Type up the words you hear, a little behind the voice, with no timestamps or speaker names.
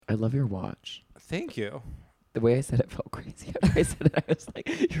I love your watch. Thank you. The way I said it felt crazy. After I said it, I was like,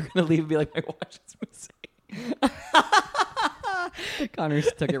 you're going to leave and be like, my watch is missing. Connor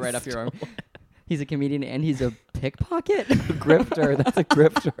took it right off your arm. He's a comedian and he's a pickpocket? Grifter. That's a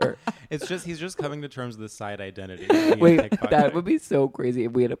grifter. It's just he's just coming to terms with the side identity. Wait, that would be so crazy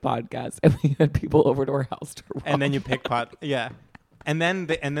if we had a podcast and we had people over to our house to watch. And then you pickpocket. Yeah. And then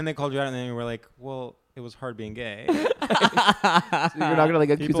they called you out and then you were like, well, it was hard being gay. So you're not going to like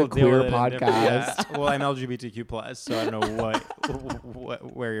accuse People a queer deal with it in different- podcast. Yeah. Well, I'm LGBTQ plus, so I don't know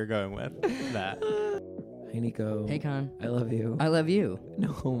where you're going with that. Hey, Nico. Hey, Con. I love you. I love you. No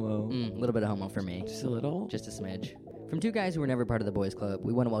homo. A little bit of homo for me. Just a little? Just a smidge. From two guys who were never part of the boys club,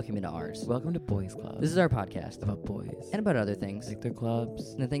 we want to welcome you to ours. Welcome to Boys Club. This is our podcast. About boys. And about other things. Like their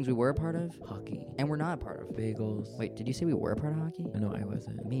clubs. And the things we were a part of. Hockey. And we're not a part of. Bagels. Wait, did you say we were a part of hockey? No, I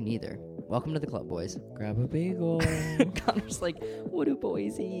wasn't. Me neither. Welcome to the club, boys. Grab a bagel. Connor's like, what do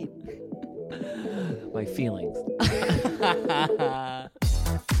boys eat? My feelings.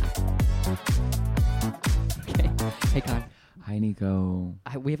 Okay. Hey, Con. Hi, Nico.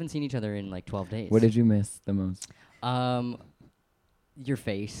 We haven't seen each other in like 12 days. What did you miss the most? Your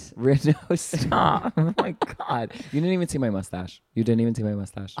face. No, stop. Oh, my God. You didn't even see my mustache. You didn't even see my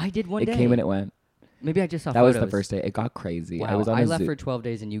mustache. I did one day. It came and it went. Maybe I just saw That photos. was the first day. It got crazy. Wow. I was on I a left Zoom. for 12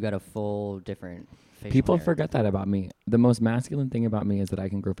 days and you got a full different facial People hair. forget that about me. The most masculine thing about me is that I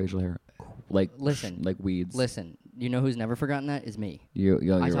can grow facial hair like Listen. weeds. Listen, you know who's never forgotten that is me. You're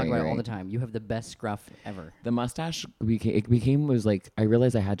I talk right, about it all right. the time. You have the best scruff ever. The mustache was like, I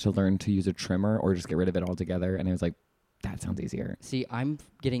realized I had to learn to use a trimmer or just get rid of it altogether. And I was like, that sounds easier. See, I'm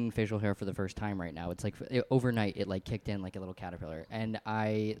getting facial hair for the first time right now. It's like overnight it like kicked in like a little caterpillar. And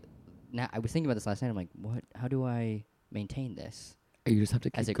I was thinking about this last night. I'm like, how do I maintain this You just have to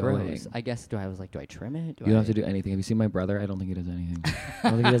keep as it going. grows? I guess do I trim it? You don't have to do anything. Have you seen my brother? I don't think he does anything. I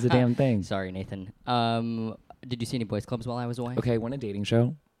don't think he does a damn thing. Sorry, Nathan. Did you see any boys clubs while I was away? Okay, I won a dating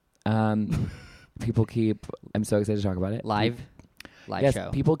show. People keep. I'm so excited to talk about it. Live Yes, show.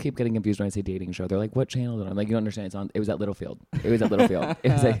 people keep getting confused when I say dating show. They're like, "What channel is it on?" I'm like, you don't understand. It was at Littlefield. It was at Littlefield.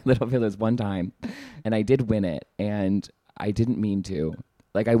 It was at Littlefield. It was one time, and I did win it, and I didn't mean to.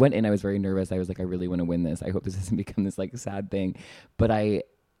 Like, I went in, I was very nervous. I was like, I really want to win this. I hope this doesn't become this like sad thing, but I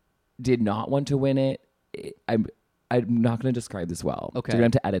did not want to win it. I'm not going to describe this well. Okay. So you're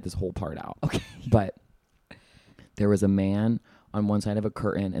going to have to edit this whole part out. Okay. But there was a man on one side of a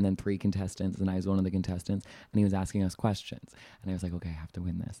curtain and then 3 contestants, and I was one of the contestants, and he was asking us questions. And I was like, okay, I have to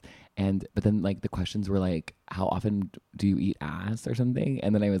win this. But then like the questions were like, how often do you eat ass or something?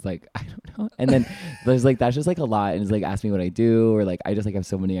 And then I was like, I don't know. And then there's like, that's just like a lot. And it's like, ask me what I do, or like, I just like have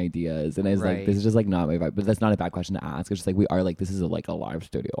so many ideas. And I was like, this is just like not my vibe, but that's not a bad question to ask. It's just like, we are like, this is a live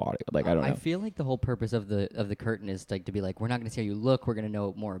studio audio. Like, I don't know. I feel like the whole purpose of the curtain is like to be like, we're not going to see how you look. We're going to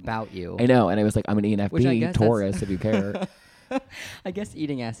know more about you. I know. And I was like, I'm an Which I ENFP guess Taurus if you care. I guess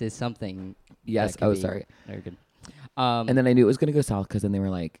eating ass is something. Yes. that could Oh, be sorry. Very good. And then I knew it was going to go south because then they were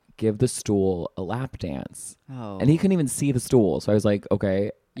like, give the stool a lap dance. Oh. And he couldn't even see the stool. So I was like,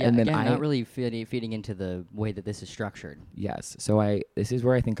 okay. Yeah, and then again, not really feeding into the way that this is structured. Yes. So this is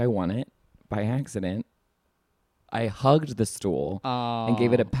where I think I won it by accident. I hugged the stool and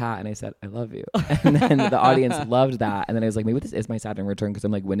gave it a pat, and I said, I love you. And then the audience loved that. And then I was like, maybe this is my Saturn return because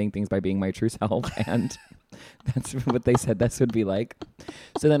I'm like winning things by being my true self. And that's what they said this would be like.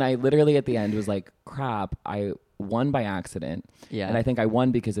 So then I literally at the end was like, crap, I won by accident. Yeah. And I think I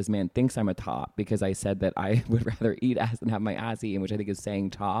won because this man thinks I'm a top because I said that I would rather eat ass than have my ass eaten, which I think is saying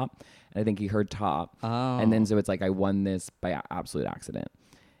top. And I think he heard top. Oh. And then so it's like I won this by absolute accident.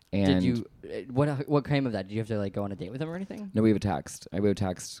 And Did you? What came of that? Did you have to like go on a date with him or anything? No, we have a text. I would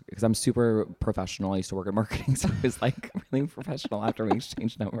text because I'm super professional. I used to work in marketing, so I was like really professional after we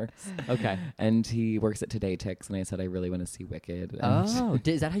exchanged numbers. Okay. And he works at Today Ticks, and I said I really want to see Wicked. And Oh,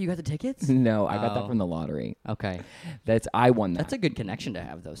 is that how you got the tickets? no, I got that Oh. from the lottery. Okay. I won that. That's a good connection to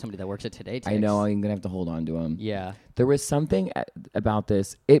have, though. Somebody that works at Today Ticks. I know. I'm gonna have to hold on to him. Yeah. There was something about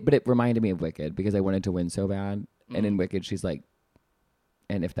this, but it reminded me of Wicked because I wanted to win so bad. And in Wicked, she's like,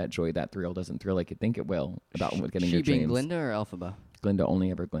 and if that joy, that thrill doesn't thrill like you think it will about getting She your being dreams. Glinda or Elphaba? Glinda, only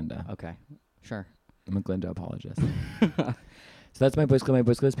ever Glinda. Okay. Sure. I'm a Glinda apologist. So that's my boys club. My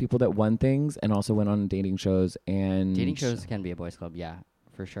boys club is people that won things and also went on dating shows. And Dating shows can be a boys club, yeah,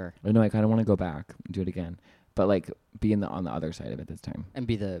 for sure. I know I kind of want to go back and do it again, but like be on the other side of it this time. And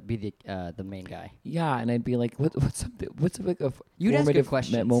be the main guy. Yeah, and I'd be like, what's like a You'd ask good formative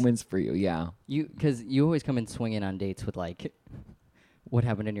questions. moments for you? Yeah, Because you always come in swinging on dates with like, what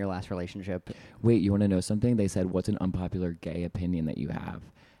happened in your last relationship? Wait, you want to know something? They said, what's an unpopular gay opinion that you have?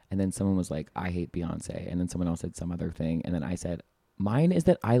 And then someone was like, I hate Beyonce. And then someone else said some other thing. And then I said, Mine is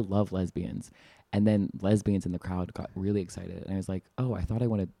that I love lesbians. And then lesbians in the crowd got really excited. And I was like, oh, I thought I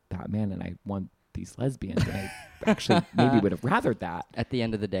wanted that man and I want these lesbians. And I actually maybe would have rathered that. At the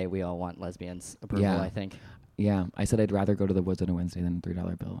end of the day, we all want lesbians approval, Yeah. I think. Yeah. I said I'd rather go to the woods on a Wednesday than a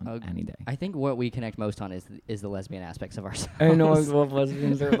 $3 bill on any day. I think what we connect most on is the lesbian aspects of ourselves. I know I love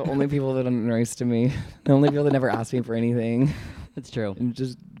lesbians. They're the only people that are nice to me. The only people that never ask me for anything. It's true. And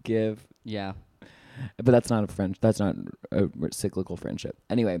just give. Yeah. But that's not a friend. That's not a cyclical friendship.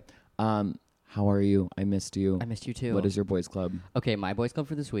 Anyway, how are you? I missed you. I missed you too. What is your boys club? Okay, my boys club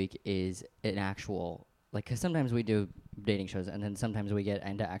for this week is an actual, like, because sometimes we do dating shows and then sometimes we get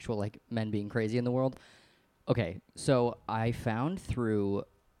into actual, like, men being crazy in the world. Okay, so I found through,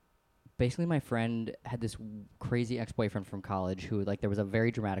 basically my friend had this crazy ex-boyfriend from college who, like, there was a very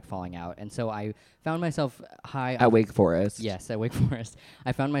dramatic falling out. And so I found myself high. At Wake Forest. Yes, at Wake Forest.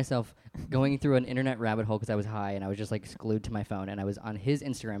 I found myself going through an internet rabbit hole because I was high and I was just, like, glued to my phone. And I was on his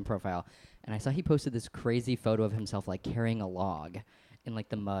Instagram profile. And I saw he posted this crazy photo of himself, like, carrying a log in, like,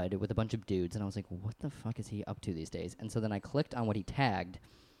 the mud with a bunch of dudes. And I was like, what the fuck is he up to these days? And so then I clicked on what he tagged.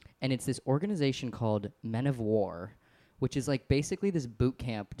 And it's this organization called Men of War, which is, like, basically this boot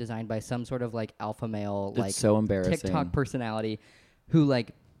camp designed by some sort of, like, alpha male, It's like, so embarrassing. TikTok personality who,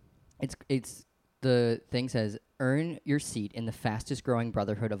 like, it's the thing says, earn your seat in the fastest growing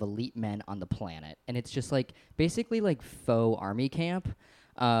brotherhood of elite men on the planet. And it's just, like, basically, like, faux army camp.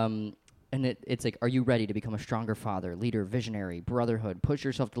 And it's like, are you ready to become a stronger father, leader, visionary, brotherhood, push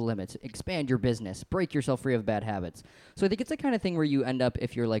yourself to the limits, expand your business, break yourself free of bad habits? So I think it's the kind of thing where you end up,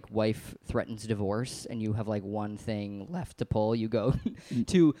 if your, like, wife threatens divorce and you have, like, one thing left to pull, you go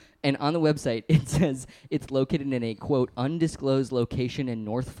to, and on the website it says it's located in a, quote, undisclosed location in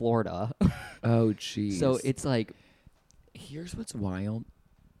North Florida. Oh, jeez. So it's like, here's what's wild.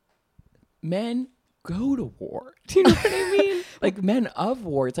 Men go to war. Do you know what I mean? Like, men of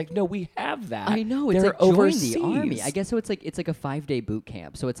war. It's like, no, we have that. I know, it's They're like join overseas. the army. I guess so. It's like a 5-day boot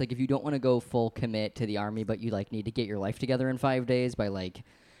camp. So it's like if you don't want to go full commit to the army, but you, like, need to get your life together in 5 days by, like,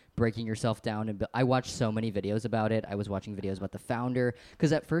 breaking yourself down. And I watched so many videos about it. I was watching videos about the founder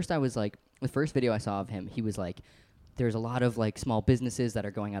because at first I was like, the first video I saw of him, he was like, there's a lot of, like, small businesses that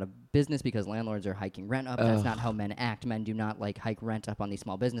are going out of business because landlords are hiking rent up. That's not how men act. Men do not, like, hike rent up on these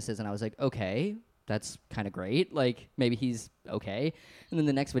small businesses. And I was like, okay, that's kind of great. Like, maybe he's okay. And then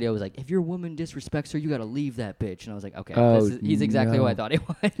the next video was like, if your woman disrespects her, you got to leave that bitch. And I was like, okay, he's exactly who I thought he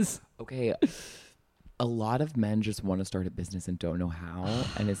was. Okay. A lot of men just want to start a business and don't know how.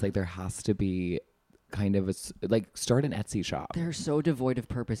 And it's like there has to be kind of like start an Etsy shop. They're so devoid of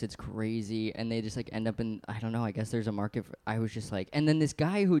purpose. It's crazy. And they just, like, end up in, I don't know, I guess there's a market for, I was just like, and then this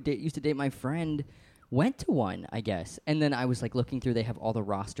guy who used to date my friend went to one, I guess. And then I was, like, looking through, they have all the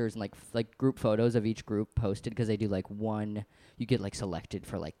rosters and, like group photos of each group posted because they do, like, one, you get, like, selected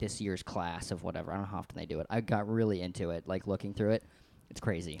for, like, this year's class of whatever. I don't know how often they do it. I got really into it, like, looking through it. It's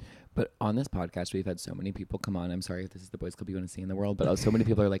crazy. But on this podcast, we've had so many people come on. I'm sorry if this is the boys club you want to see in the world, but so many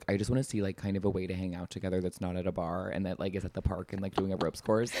people are like, I just want to see, like, kind of a way to hang out together that's not at a bar and that, like, is at the park and, like, doing a ropes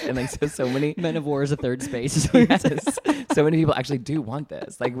course. And, like, so many Men of War is a third space. yes, so many people actually do want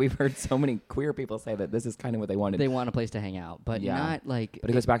this. Like, we've heard so many queer people say that this is kind of what they wanted. They want a place to hang out, but not, like... But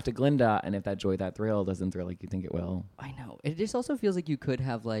it goes back to Glinda, and if that joy, that thrill doesn't thrill like you think it will. I know. It just also feels like you could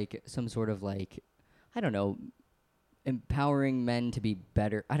have, like, some sort of, like, I don't know, empowering men to be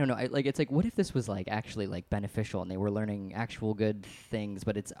better. I don't know. It's like, what if this was, like, actually, like, beneficial and they were learning actual good things,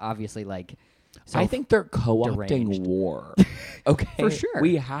 but it's obviously, like... I think they're co-opting deranged. war. Okay? For sure.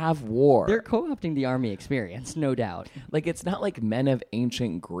 We have war. They're co-opting the army experience, no doubt. Like, it's not like men of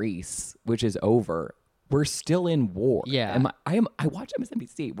ancient Greece, which is over. We're still in war. Yeah. I watch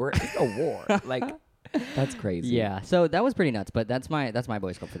MSNBC. We're in a war. Like, that's crazy. Yeah. So that was pretty nuts, but that's my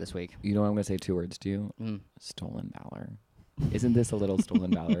boys club for this week. You know what I'm going to say 2 words to you? Stolen valor. Isn't this a little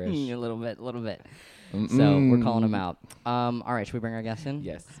stolen valor-ish? A little bit. So we're calling them out. All right, should we bring our guest in?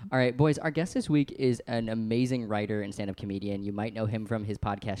 Yes. All right, boys, our guest this week is an amazing writer and stand-up comedian. You might know him from his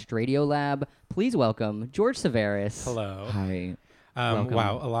podcast, Stradio Lab. Please welcome George Civeris. Hello. Hi.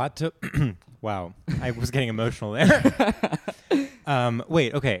 Wow, a lot to... wow, I was getting emotional there.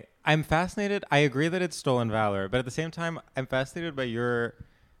 Wait, okay. I'm fascinated. I agree that it's stolen valor, but at the same time, I'm fascinated by your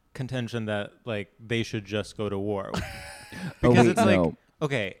contention that, like, they should just go to war. Because it's like,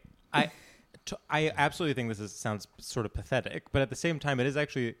 okay, I absolutely think this sounds sort of pathetic, but at the same time, it is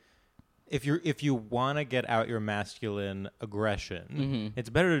actually, if you want to get out your masculine aggression,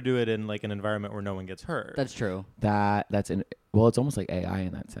 it's better to do it in, like, an environment where no one gets hurt. That's true. Well, it's almost like AI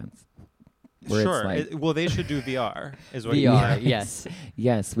in that sense. Sure. Like Well, they should do VR. Is what VR, you yes.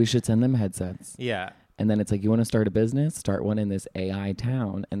 Yes, we should send them headsets. Yeah. And then it's like, you want to start a business? Start one in this AI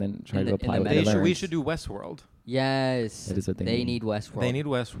town, and then try to apply what you We learned. should do Westworld. Yes. That is what they need Westworld. They need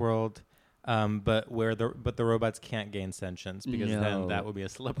Westworld. But the robots can't gain sentience, because then that would be a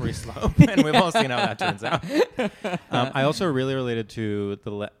slippery slope, and we've all seen how that turns out. I also really related to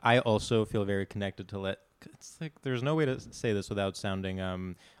I also feel very connected to it's like, there's no way to say this without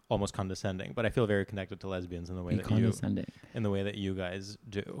sounding almost condescending, but I feel very connected to lesbians in the way that you guys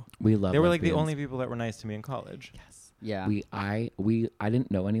do. We love. They were like lesbians. the only people that were nice to me in college. Yes. Yeah. I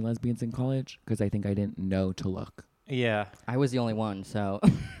didn't know any lesbians in college because I think I didn't know to look. Yeah. I was the only one, so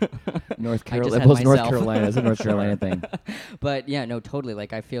North I just Carolina. had It was North myself. Carolina. It's a North Carolina thing. But yeah, no, totally.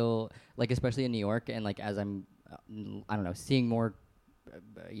 Like, I feel like, especially in New York, and like as I'm, I don't know, seeing more,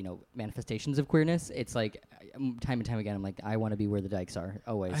 manifestations of queerness. It's like time and time again, I'm like, I want to be where the dykes are.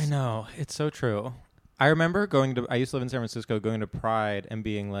 Always. I know, it's so true. I remember I used to live in San Francisco, going to Pride and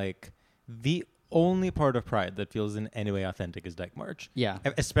being like, the only part of Pride that feels in any way authentic is Dyke March. Yeah.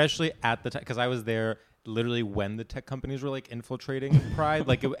 Especially at the time, because I was there literally when the tech companies were like infiltrating Pride.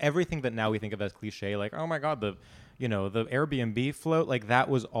 Like everything that now we think of as cliche, like, oh my God, the Airbnb float, like that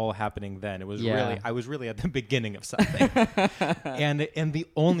was all happening then. It was I was really at the beginning of something. and the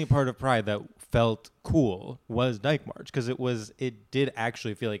only part of Pride that felt cool was Dyke March, because it did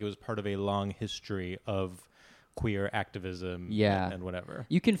actually feel like it was part of a long history of queer activism and whatever.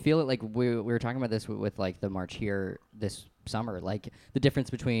 You can feel it. Like we were talking about this with like the march here this summer, like the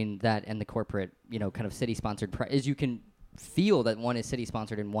difference between that and the corporate, kind of city sponsored is you can feel that one is city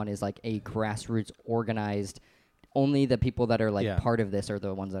sponsored and one is like a grassroots organized. Only the people that are like part of this are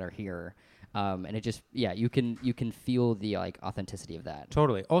the ones that are here. And it just, you can feel the like authenticity of that.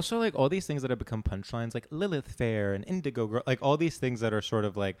 Totally. Also, like all these things that have become punchlines, like Lilith Fair and Indigo Girl, like all these things that are sort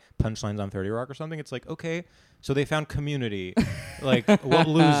of like punchlines on 30 Rock or something. It's like, okay, so they found community. Like, what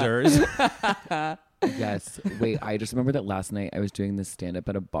losers? Yes. Wait, I just remember that last night I was doing this stand-up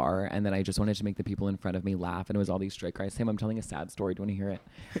at a bar, and then I just wanted to make the people in front of me laugh, and it was all these straight guys. Sam, I'm telling a sad story. Do you want to hear it?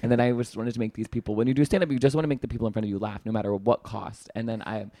 And then I just wanted to make these people, when you do stand-up, you just want to make the people in front of you laugh, no matter what cost. And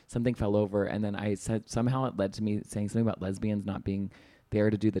then something fell over, and then I said, somehow it led to me saying something about lesbians not being there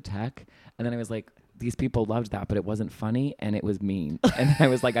to do the tech. And then I was like, these people loved that, but it wasn't funny and it was mean. And I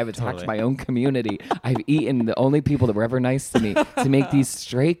was like, I've attacked my own community. I've eaten the only people that were ever nice to me to make these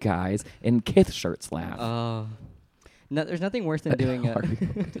straight guys in Kith shirts laugh. No, there's nothing worse than doing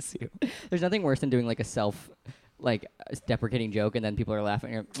there's nothing worse than doing like a deprecating joke and then people are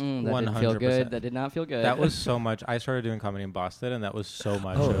laughing and you're that didn't feel good. That did not feel good. That was so much. I started doing comedy in Boston, and that was so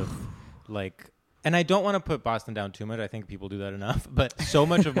much of like. And I don't want to put Boston down too much. I think people do that enough. But so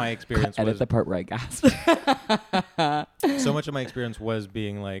much of my experience Edit the part where I gasped. So much of my experience was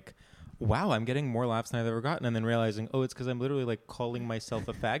being like, wow, I'm getting more laughs than I've ever gotten. And then realizing, it's because I'm literally like calling myself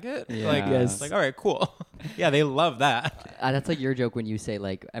a faggot. Yeah. Like, like, all right, cool. Yeah, they love that. That's like your joke when you say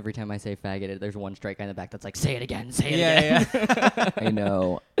like, every time I say faggot, there's one straight guy in the back that's like, say it again, say it again. Yeah. I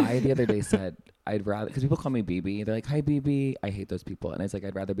know. I the other day said, I'd rather, because people call me BB. They're like, hi, BB. I hate those people. And I was like,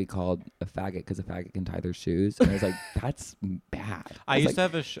 I'd rather be called a faggot because a faggot can tie their shoes. And I was like, that's bad. I used to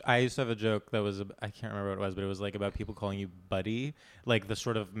have a joke that was, I can't remember what it was, but it was like about people calling you buddy, like the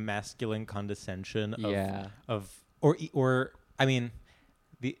sort of masculine condescension or I mean,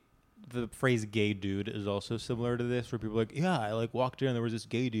 the phrase gay dude is also similar to this, where people are like, yeah, I like walked in and there was this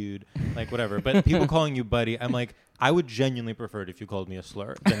gay dude, like whatever. But people calling you buddy, I'm like, I would genuinely prefer it if you called me a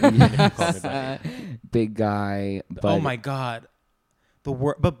slur than if you called me buddy. Big guy. Buddy. Oh my God.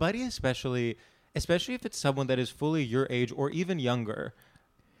 But buddy, especially if it's someone that is fully your age or even younger,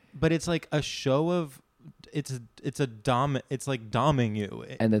 but it's like a show of, it's like doming you,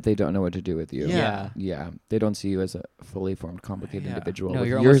 and that they don't know what to do with you. Yeah. They don't see you as a fully formed, complicated individual with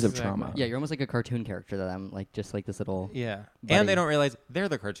you're years almost, of trauma. Yeah, you're almost like a cartoon character to them, like just like this little. Yeah, buddy. and they don't realize they're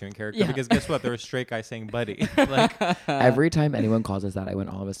the cartoon character because guess what? They're a straight guy saying buddy. Like every time anyone calls us that, I want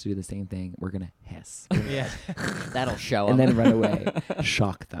all of us to do the same thing. We're gonna hiss. Yeah, that'll show and them. then run away,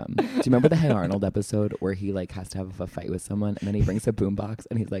 shock them. Do you remember the Hey Arnold episode where he like has to have a fight with someone, and then he brings a boombox,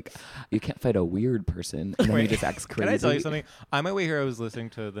 and he's like, "You can't fight a weird person," and then he just acts crazy. Can I tell you something? On my way here, I was listening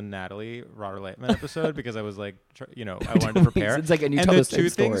to the Natalie Rotter-Lightman episode because I was like, I wanted to prepare. It's like, and you and tell the the same two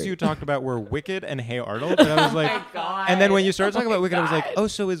things story. you talked about were Wicked and Hey Arnold, and I was like, and then when you started talking about Wicked, I was like, oh,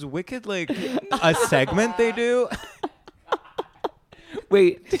 so is Wicked like a segment they do?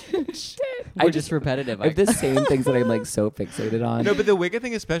 Wait, shit. We're just repetitive. I have the same things that I'm like so fixated on. No, but the Wicked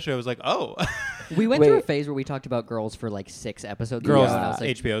thing especially, I was like, oh. We went through a phase where we talked about girls for like 6 episodes. Girls,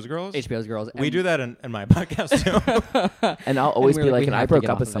 like, HBO's Girls? HBO's Girls. We do that in my podcast too. And I'll always And be we're like, like, and we I have to broke get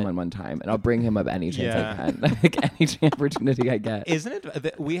up off with of someone it. one time, and I'll bring him up any chance I can, like any opportunity I get. Isn't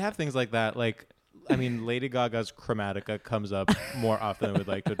it? We have things like that. Like, I mean, Lady Gaga's Chromatica comes up more often than we'd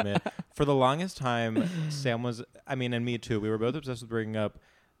like to admit. For the longest time, Sam was, I mean, and me too, we were both obsessed with bringing up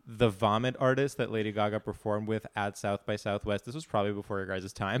the Vomit artist that Lady Gaga performed with at South by Southwest. This was probably before your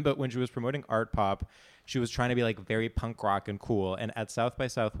guys' time, but when she was promoting Art Pop, she was trying to be like very punk rock and cool. And at South by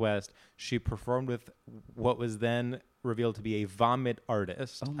Southwest, she performed with what was then revealed to be a vomit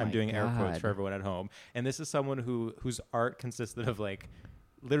artist. Oh my I'm doing air quotes God. for everyone at home. And this is someone whose art consisted of like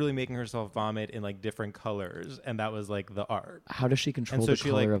literally making herself vomit in like different colors, and that was like the art. How does she control And so the she,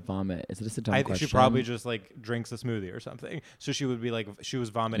 color like- of vomit? Is it just a dumb I think question? she probably just like drinks a smoothie or something. So she would be like, she was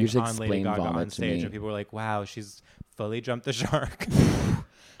vomiting You should on Lady explain Gaga vomit on to stage, me. and people were like, "Wow, she's fully jumped the shark."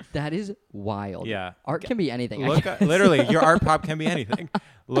 That is wild. Yeah. Art can be anything. I Look, guess. literally, your art pop can be anything.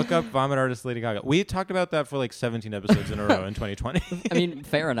 Look up vomit artist Lady Gaga. We talked about that for like 17 episodes in a row in 2020. I mean,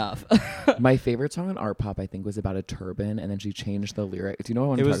 fair enough. My favorite song on Art Pop, I think, was about a turban, and then she changed the lyric. Do you know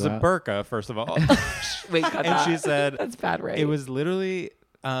what It I'm was talking a about? burqa, first of all. Wait, cut And that. she said, That's bad, right? it was literally,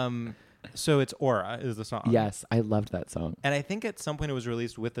 so it's Aura is the song. Yes, I loved that song. And I think at some point it was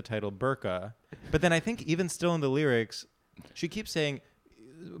released with the title Burqa. But then I think even still in the lyrics, she keeps saying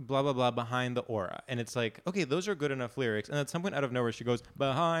blah, blah, blah behind the aura. And it's like, okay, those are good enough lyrics. And at some point out of nowhere, she goes,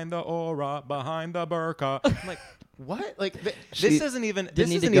 behind the aura, behind the burqa. I'm like, what? Like, this isn't even, this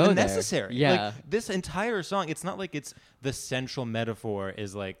need to isn't go even there. necessary. Yeah. Like, this entire song, it's not like it's the central metaphor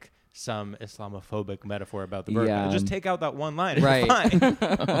is like some Islamophobic metaphor about the burqa. Yeah. Just take out that one line. And Right. It's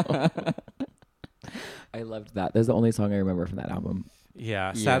fine. I loved that. That's the only song I remember from that album.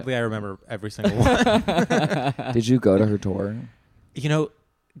 Yeah. Yeah. Sadly, I remember every single one. Did you go to her tour? You know,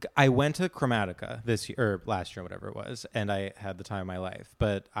 I went to Chromatica this year or last year, whatever it was, and I had the time of my life,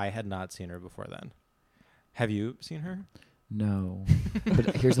 but I had not seen her before then. Have you seen her? No.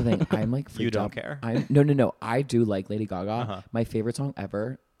 But here's the thing. I'm like freaked You don't out. care. No. I do like Lady Gaga. Uh-huh. My favorite song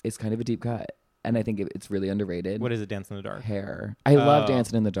ever is kind of a deep cut. And I think it's really underrated. What is it? Dance in the Dark. Hair. I love Oh.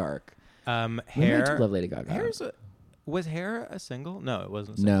 Dancing in the Dark. I Hair. do love Lady Gaga. Was Hair a single? No, it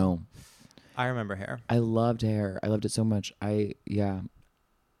wasn't. A single. No. I remember Hair. I loved Hair. I loved it so much.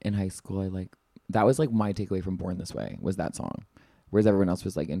 In high school, that was like my takeaway from Born This Way was that song. Whereas everyone else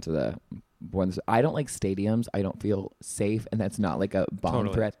was like into the Born This Way. I don't like stadiums. I don't feel safe. And that's not like a bomb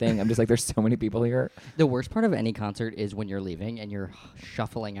Totally. threat thing. I'm just like, there's so many people here. The worst part of any concert is when you're leaving and you're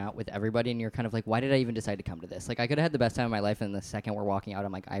shuffling out with everybody and you're kind of like, why did I even decide to come to this? Like, I could have had the best time of my life, and the second we're walking out,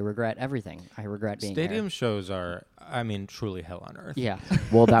 I'm like, I regret everything. I regret being Stadium here. shows are, I mean, truly hell on earth. Yeah.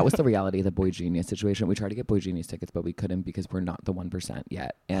 Well, that was the reality of the Boy Genius situation. We tried to get Boy Genius tickets, but we couldn't because we're not the 1%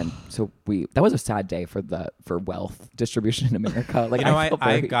 yet. And so that was a sad day for wealth distribution in America. Like, You know, feel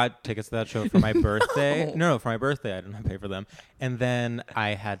I very- got tickets to that show for my birthday. No, for my birthday. I didn't pay for them. And then I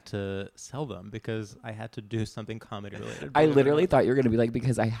had to sell them because I had to do something comedy related. I literally thought you were going to be like,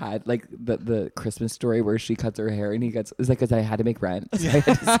 because I had like the Christmas story where she cuts her hair and it's like, because I had to make rent. So I had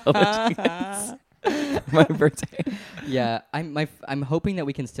to sell the tickets for my birthday. Yeah, I'm hoping that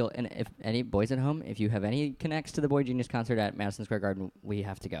we can still, and if any boys at home, if you have any connects to the Boy Genius concert at Madison Square Garden, we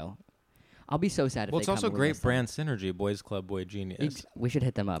have to go. I'll be so sad if Well, they it's come also and we great miss them. brand synergy. Boys Club, Boy Genius. We should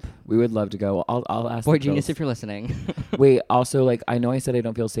hit them up. We would love to go. I'll ask Boy the Genius, girls. if you're listening. Wait, also, like, I know I said I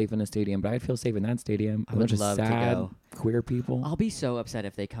don't feel safe in a stadium, but I'd feel safe in that stadium. I A would bunch of love to sad go. queer people. I'll be so upset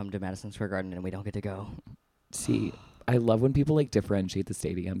if they come to Madison Square Garden and we don't get to go. See, I love when people like differentiate the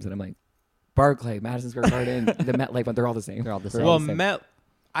stadiums, and I'm like, Barclay, Madison Square Garden, the MetLife one, they're all the same. They're all the They're same. Well, the same.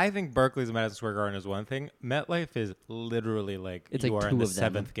 I think Berkeley's Madison Square Garden is one thing. MetLife is literally like It's you like are in two the of them.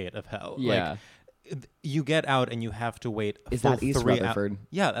 seventh gate of hell. Yeah. Like, you get out and you have to wait. A Is full that East 3 Rutherford?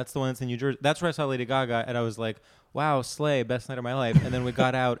 Yeah, that's the one that's in New Jersey. That's where I saw Lady Gaga, and I was like, "Wow, slay, best night of my life." And then we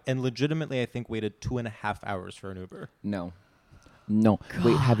got out, and legitimately, I think waited 2.5 hours for an Uber. No.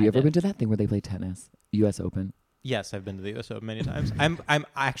 Wait, have you ever God. been to that thing where they play tennis? U.S. Open. Yes, I've been to the U.S. Open many times. I'm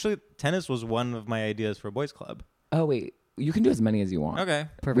actually tennis was one of my ideas for boys club. Oh, wait. You can do as many as you want. Okay.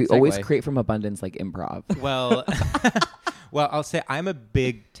 Perfect We segue. always create from abundance like improv. Well, well, I'll say I'm a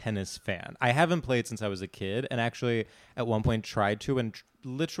big tennis fan. I haven't played since I was a kid, and actually at one point tried to, and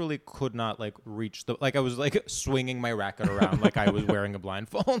literally could not like reach the like I was like swinging my racket around like I was wearing a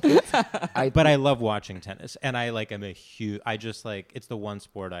blindfold. But I love watching tennis, and I like am a huge. I just like it's the one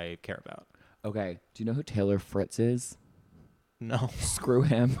sport I care about. Okay. Do you know who Taylor Fritz is? No. Screw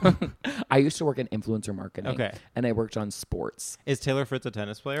him. I used to work in influencer marketing. Okay. And I worked on sports. Is Taylor Fritz a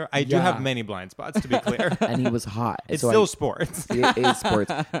tennis player? I do Yeah. have many blind spots, to be clear. And he was hot. It's So still sports. It is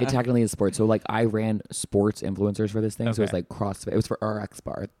sports. It technically is sports. So like I ran sports influencers for this thing. So it was Okay. like CrossFit. It was for RX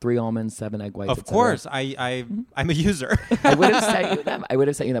bar. 3 almonds, 7 egg whites. Of et cetera. course. I'm a user. I would have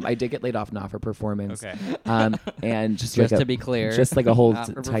sent you them. I did get laid off not for performance. Okay. And just Just like to be clear, just like a whole not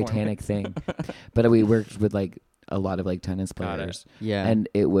for Titanic thing. But we worked with like a lot of like tennis Got it. players. Yeah. And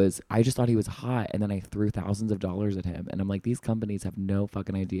I just thought he was hot. And then I threw thousands of dollars at him. And I'm like, these companies have no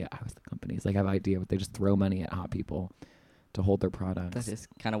fucking idea. I was the companies. Like have idea, but they just throw money at hot people to hold their products. that is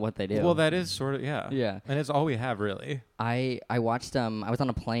kind of what they do. Well, that is sort of, yeah. Yeah. And it's all we have, really. I watched I was on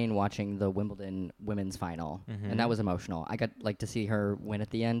a plane watching the Wimbledon women's final, and that was emotional. I got like to see her win at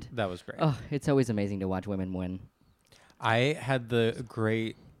the end. That was great. Oh, it's always amazing to watch women win. I had the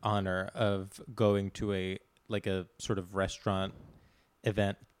great honor of going to a sort of restaurant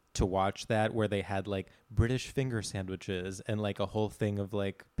event to watch that, where they had like British finger sandwiches and like a whole thing of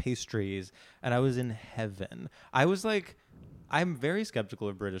like pastries, and I was in heaven. I was like, I'm very skeptical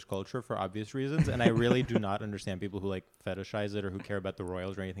of British culture for obvious reasons, and I really do not understand people who like fetishize it or who care about the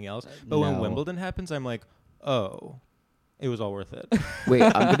royals or anything else. But when No. Wimbledon happens, I'm like, oh, it was all worth it. Wait,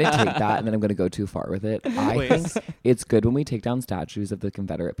 I'm going to take that and then I'm going to go too far with it. I Please. think it's good when we take down statues of the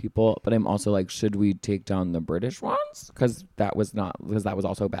Confederate people, but I'm also like, should we take down the British ones? Because that was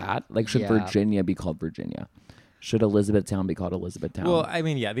also bad. Like, should Yeah. Virginia be called Virginia? Should Elizabethtown be called Elizabethtown? Well, I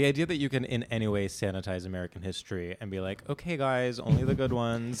mean, yeah, the idea that you can in any way sanitize American history and be like, okay, guys, only the good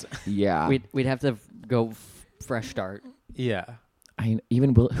ones. yeah. We'd have to go fresh start. Yeah.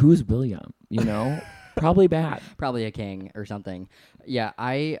 Who's William? You know, probably bad. Probably a king or something. Yeah,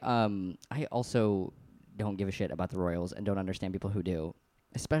 I also don't give a shit about the royals and don't understand people who do.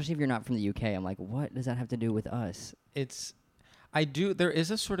 Especially if you're not from the UK. I'm like, what does that have to do with us? There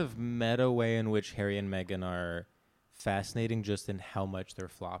is a sort of meta way in which Harry and Meghan are fascinating just in how much they're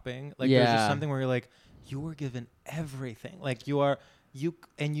flopping. Like there's just Yeah. something where you're like, you were given everything. Like you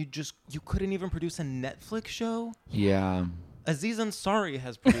couldn't even produce a Netflix show. Yeah. Aziz Ansari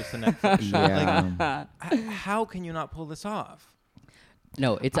has produced a Netflix show. Yeah. Like, how can you not pull this off?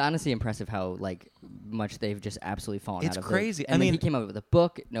 No, it's honestly impressive how like much they've just absolutely fallen It's out of crazy. it. I And then mean- he came out with a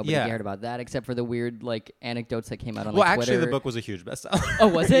book. Nobody Yeah. cared about that except for the weird like anecdotes that came out on Well, like actually, Twitter. the book was a huge bestseller. Oh,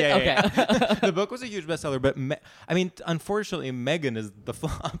 was it? Yeah, Okay. yeah. The book was a huge bestseller, but I mean, unfortunately, Meghan is the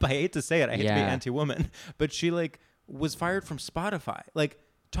flop. I hate to say it. I hate to be Yeah. anti-woman, but she like was fired from Spotify. Like,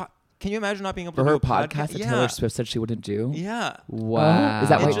 can you imagine not being able For to her do a podcast that Yeah. Taylor Swift said she wouldn't do? Yeah. Wow. Is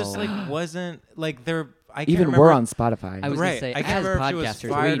that It why- just like wasn't like they're. I can't Even remember. we're on Spotify. I was Right. gonna say, I can't as remember if she was podcasters,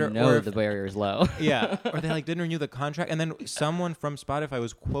 fired we or know if- the barrier is low. Yeah, or they like didn't renew the contract, and then someone from Spotify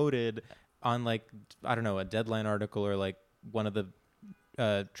was quoted on like I don't know a Deadline article or like one of the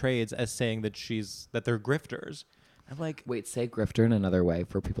trades as saying that they're grifters. I'm like, Wait, say grifter in another way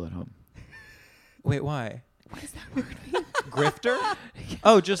for people at home. wait, why? What does that word mean? Grifter?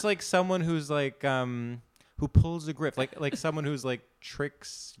 Oh, just like someone who's like who pulls a grift, like someone who's like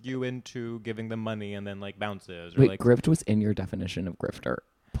tricks you into giving them money and then like bounces. Or Wait, like grift was in your definition of grifter.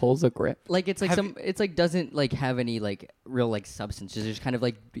 Pulls a grip. Like it's like Have it's like doesn't like have any like real like substance. It just kind of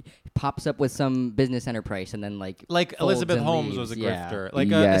like pops up with some business enterprise and then like folds Elizabeth and Holmes was a leaves. Yeah. grifter, like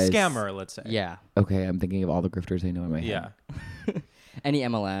Yes. a scammer, let's say. Yeah. Okay, I'm thinking of all the grifters I know in my head. Yeah. Any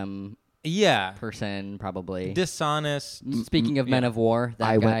MLM Yeah. person probably. Dishonest. Speaking of Men yeah. of War, that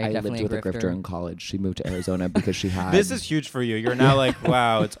I guy lived definitely with a a grifter in college. She moved to Arizona because she had. This is huge for you. You're now like,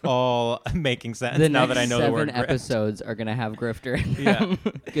 wow, it's all making sense The now next that I know the 7 word grift. episodes are gonna have grifter. In Yeah. them.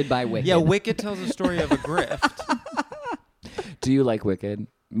 Goodbye, Wicked. Yeah, Wicked tells a story of a grift. Do you like Wicked?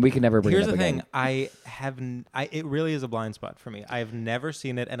 We can never bring Here's it up the again. thing. It really is a blind spot for me. I have never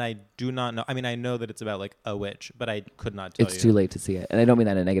seen it, and I do not know. I mean, I know that it's about like a witch, but I could not tell you. It's too late to see it. And I don't mean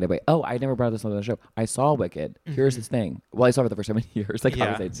that in a negative way. Oh, I never brought this on the show. I saw Wicked. Here's this thing. Well, I saw it for the first time in years. Like, Yeah.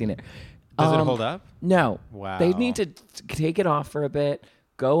 obviously I'd seen it. Does it hold up? No. Wow. They need to take it off for a bit,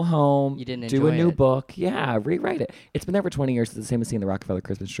 go home, You didn't do a enjoy new it. book. Yeah, rewrite it. It's been there for 20 years. It's the same as seeing the Rockefeller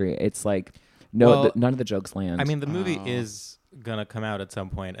Christmas tree. It's like, no, Well, none of the jokes land. I mean, the movie Oh. is gonna come out at some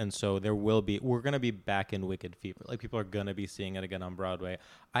point, and so we're gonna be back in Wicked fever. Like people are gonna be seeing it again on Broadway.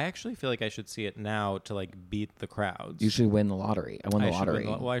 I actually feel like I should see it now to like beat the crowds. you should win the lottery. I won the I should win lottery.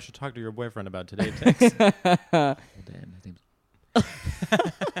 well, I should talk to your boyfriend about today, Tix. Hold in. His name's-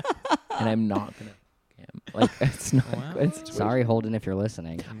 and I'm not going to him. Like, it's not Wow. a good situation. Sorry, Holden, if you're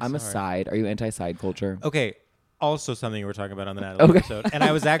listening. I'm a sorry. side. Are you anti-side culture? Okay, also something you were talking about on the Natalie episode. And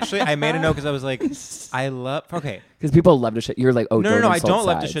I was actually, I made a note because I was like, I love, okay. Because people love to shit. You're like, oh, No, I insult don't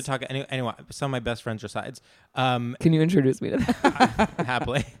love to sides. shit talk. Anyway, some of my best friends are sides. Can you introduce me to that?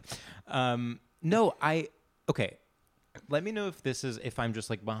 Happily. Okay. Let me know if I'm just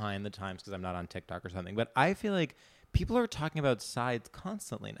like behind the times because I'm not on TikTok or something. But I feel like people are talking about sides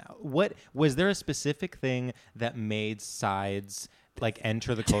constantly now. What was there a specific thing that made sides like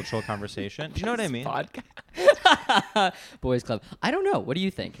enter the cultural conversation? Do you know what I mean? Podcast. Boys Club. I don't know. What do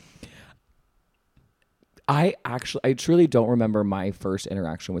you think? I truly don't remember my first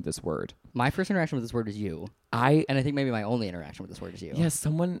interaction with this word. My first interaction with this word is you. And I think maybe my only interaction with this word is you. Yes,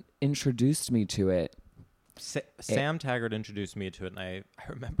 someone introduced me to it. Sam Taggart introduced me to it, and I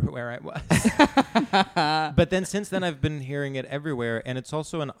remember where I was. But then since then, I've been hearing it everywhere, and it's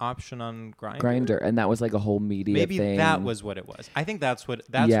also an option on Grindr. And that was like a whole media Maybe thing. that was what it was. I think that's when it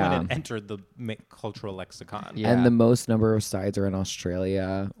entered the cultural lexicon. Yeah. And the most number of sides are in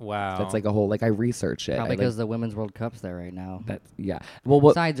Australia. Wow. That's like a whole, like I researched it. Probably because the Women's World Cup's there right now. Yeah.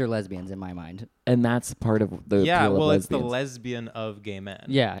 Well, Sides are lesbians in my mind. and that's part of the appeal of it's the lesbians. lesbian of gay men.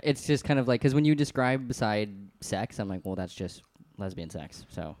 Yeah, it's just kind of like, because when you describe side sex, I'm like, well, that's just lesbian sex.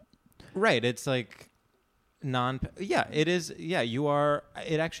 So, Right. It's like it is. Yeah, you are.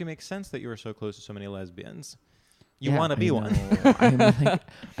 It actually makes sense that you are so close to so many lesbians. You Yeah, want to be one.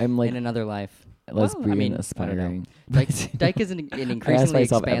 I'm like in another life. lesbian Well, I mean, aspiring. Dyke is an I ask increasingly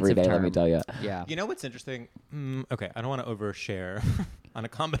myself every expansive day, term. let me tell you. Yeah. You know what's interesting? Okay, I don't want to overshare on a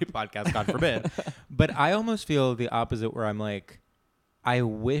comedy podcast, God forbid. But I almost feel the opposite, where I'm like, I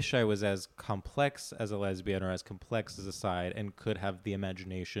wish I was as complex as a lesbian or as complex as a side and could have the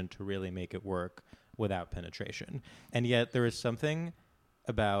imagination to really make it work without penetration. And yet there is something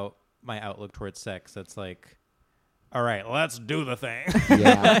about my outlook towards sex that's like, all right, let's do the thing.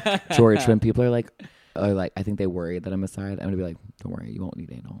 Yeah. George, when people are like, I think they worry that I'm a side, I'm going to be like, don't worry, you won't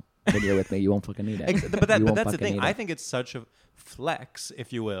need anal. When you're with me, you won't fucking need it. But that's the thing. need I it. think it's such a flex,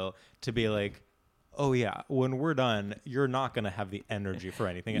 if you will, to be like, oh yeah, when we're done, you're not going to have the energy for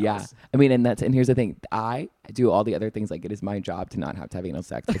anything else. Yeah. I mean, and here's the thing. I do all the other things. Like, it is my job to not have to have anal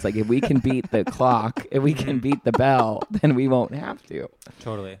sex. It's like, if we can beat the clock, if we can beat the bell, then we won't have to.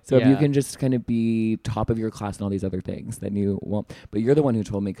 Totally. So if you Yeah. can just kind of be top of your class and all these other things, then you won't. But you're the one who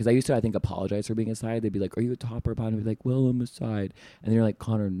told me, because I used to, I think, apologize for being a side. They'd be like, are you a top or a bottom? I'd be like, well, I'm a side. And then you're like,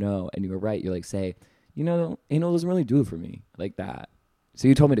 Connor, no. And you were right. You're like, say, anal doesn't really do it for me like that. So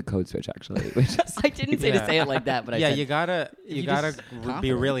you told me to code switch, actually. Which is, I didn't say to say it like that, but I said, you gotta you be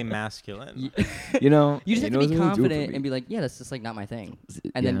confident. really masculine. you you just have to anal be doesn't really do it for confident me. and be like, yeah, that's just like not my thing.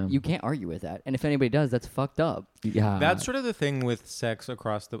 And Yeah. then you can't argue with that. And if anybody does, that's fucked up. Yeah. That's sort of the thing with sex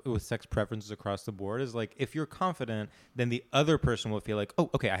preferences across the board, is like, if you're confident, then the other person will feel like, oh,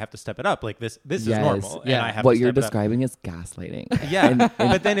 okay, I have to step it up. Like this is Yes. normal. Yeah. And I have what to you're step it up. describing is gaslighting. Yeah,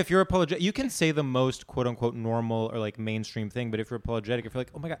 but then if you're apologetic, you can say the most quote unquote normal or like mainstream thing. But if you're apologetic, if you're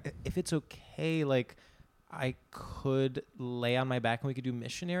like, oh my God, if it's okay, like I could lay on my back and we could do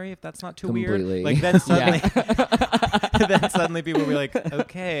missionary if that's not too Completely. weird. Like then suddenly, then suddenly people will be like,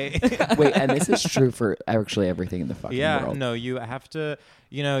 okay. Wait, and this is true for actually everything in the fucking Yeah, world. no, you have to,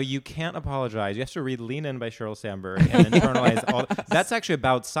 you can't apologize. You have to read Lean In by Sheryl Sandberg and internalize all. That's actually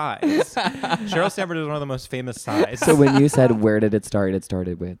about size. Sheryl Sandberg is one of the most famous sides. So when you said where did it start, it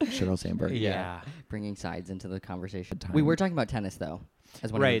started with Sheryl Sandberg. Yeah. Bringing sides into the conversation. Time. We were talking about tennis, though.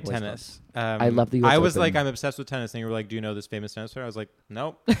 As one of your Right, boys' tennis. I love the US I was Open. like, I'm obsessed with tennis, and you were like, do you know this famous tennis player? I was like,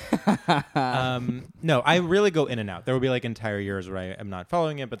 nope. No, I really go in and out. There will be like entire years where I am not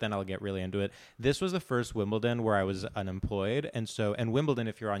following it, but then I'll get really into it. This was the first Wimbledon where I was unemployed, and Wimbledon,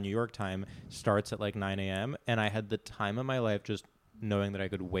 if you're on New York time, starts at like 9 a.m. And I had the time of my life just knowing that I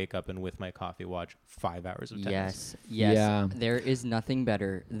could wake up and with my coffee watch 5 hours of tennis. Yes. Yeah. There is nothing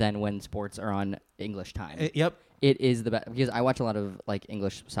better than when sports are on English time. Yep. It is the best, because I watch a lot of like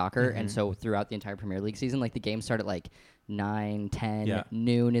English soccer, and so throughout the entire Premier League season, like the games start at like 9, 10, Yeah.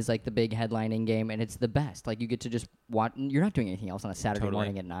 noon is like the big headlining game, and it's the best. Like you get to just watch. You're not doing anything else on a Saturday Totally.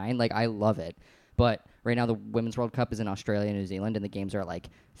 morning at 9. Like I love it. But right now the Women's World Cup is in Australia and New Zealand, and the games are at like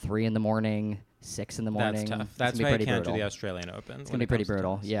 3 in the morning, 6 in the morning. That's tough. It's That's gonna why be I pretty can't brutal. do the Australian Open. It's gonna be pretty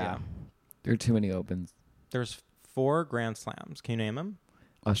brutal. Yeah. There are too many opens. There's 4 Grand Slams. Can you name them?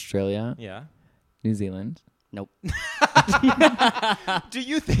 Australia, Yeah. New Zealand. Nope. Do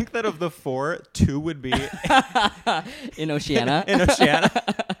you think that of the 4, 2 would be In Oceania. in Oceania?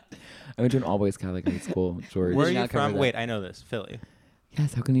 I went to an all-boys Catholic high school, George. Where are did you not cover from? that. Wait, I know this. Philly.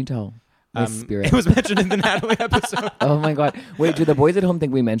 Yes, how can you tell? My spirit. It was mentioned in the Natalie episode. Oh my God! Wait, do the boys at home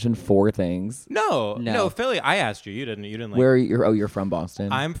think we mentioned 4 things? No, Philly. I asked you. You didn't. Like, Where are you? You're from Boston.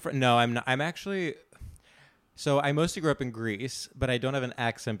 No, I'm not. I'm actually. So I mostly grew up in Greece, but I don't have an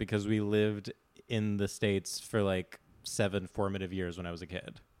accent because we lived in the States for like 7 formative years when I was a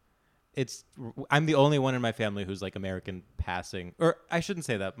kid. I'm the only one in my family who's like American passing, or I shouldn't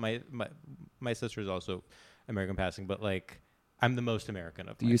say that. My sister is also American passing, but like I'm the most American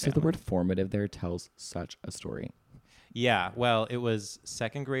of my You said the family. word formative there tells such a story. Yeah, well, it was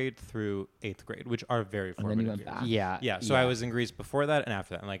 2nd grade through 8th grade, which are very And then you formative went years. back. Yeah, so I was in Greece before that and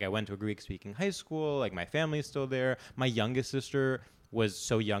after that. And like I went to a Greek-speaking high school. Like my family's still there. My youngest sister was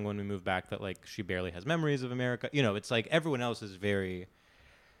so young when we moved back that like she barely has memories of America. You know, it's like everyone else is very,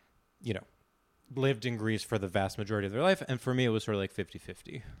 you know, lived in Greece for the vast majority of their life. And for me, it was sort of like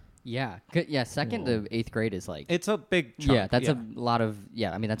 50-50. Yeah. Yeah. 2nd to 8th grade is like. It's a big chunk. Yeah, that's a lot of.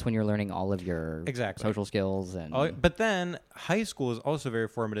 Yeah, I mean that's when you're learning all of your Exactly. social skills and. But then high school is also very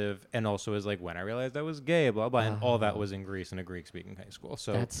formative, and also is like when I realized I was gay, blah blah, and all that was in Greece in a Greek-speaking high school.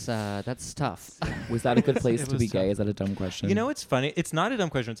 So that's tough. Was that a good place It to be was gay? tough. Is that a dumb question? you know, it's funny. It's not a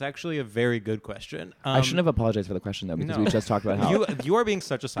dumb question. It's actually a very good question. I shouldn't have apologized for the question though, because no. we just talked about how you are being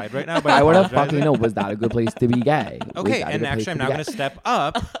such a side right now. By I would have apologizing. fucking know. Was that a good place to be gay? Was Okay, that a and good place actually, I'm to now be going to gay? step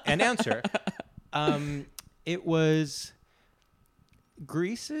up and answer. It was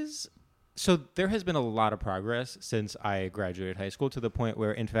Greece's. So there has been a lot of progress since I graduated high school, to the point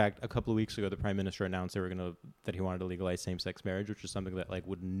where, in fact, a couple of weeks ago, the prime minister announced that he wanted to legalize same-sex marriage, which is something that like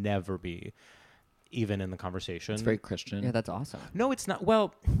would never be even in the conversation. It's very Christian. Yeah, that's awesome. No, it's not.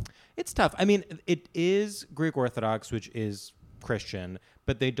 Well, it's tough. I mean, it is Greek Orthodox, which is Christian,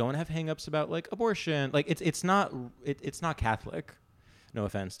 but they don't have hang-ups about like abortion. Like it's not Catholic. No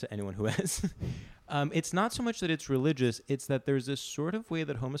offense to anyone who is. It's not so much that it's religious, it's that there's this sort of way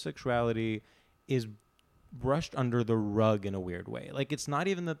that homosexuality is brushed under the rug in a weird way. Like, it's not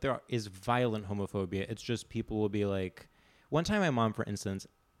even that there is violent homophobia. It's just people will be like, one time my mom, for instance,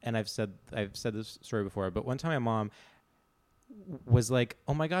 and I've said this story before, but one time my mom was like,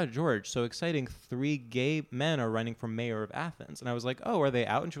 "Oh my God, George, so exciting. 3 gay men are running for mayor of Athens." And I was like, "Oh, are they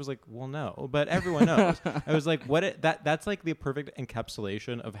out?" And she was like, "Well, no, but everyone knows." I was like, that's like the perfect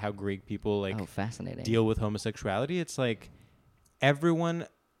encapsulation of how Greek people like Fascinating. deal with homosexuality. It's like everyone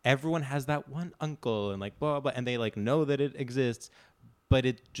has that one uncle and like blah, blah, and they like know that it exists, but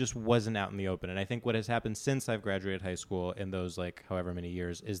it just wasn't out in the open. And I think what has happened since I've graduated high school in those like however many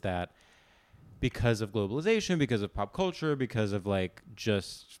years is that because of globalization, because of pop culture, because of like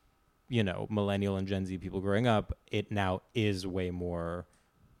just, you know, millennial and Gen Z people growing up, it now is way more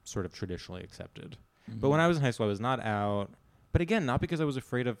sort of traditionally accepted. Mm-hmm. But when I was in high school, I was not out. But again, not because I was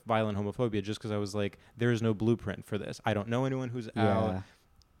afraid of violent homophobia, just because I was like, there is no blueprint for this. I don't know anyone who's out.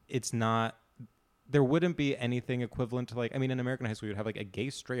 It's not, there wouldn't be anything equivalent to like, I mean, in American high school, you'd have like a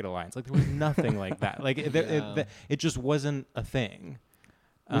gay straight alliance. Like there was nothing like that. Like it just wasn't a thing.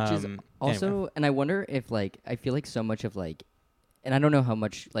 Which is also, anyway. and I wonder if like, I feel like so much of like, and I don't know how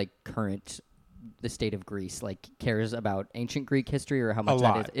much like the state of Greece like cares about ancient Greek history or how much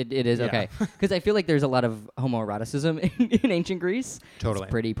that is. It is, Yeah. okay. Because I feel like there's a lot of homoeroticism in ancient Greece. Totally.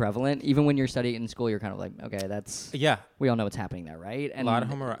 It's pretty prevalent. Even when you're studying in school, you're kind of like, okay, that's, Yeah. we all know what's happening there, right? A lot of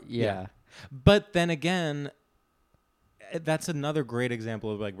homoeroticism. Yeah. But then again, that's another great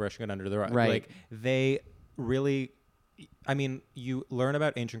example of like brushing it under the rug. Right. Like they really, I mean, you learn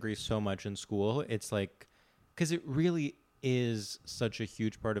about ancient Greece so much in school. It's like, because it really is such a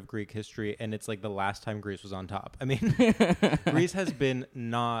huge part of Greek history, and it's like the last time Greece was on top. I mean, Greece has been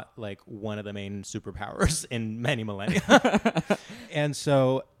not like one of the main superpowers in many millennia. And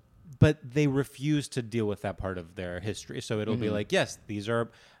so, but they refuse to deal with that part of their history. So it'll be like, yes, these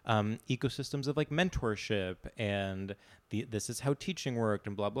are ecosystems of like mentorship, and this is how teaching worked,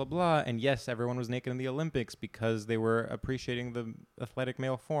 and blah, blah, blah. And yes, everyone was naked in the Olympics because they were appreciating the athletic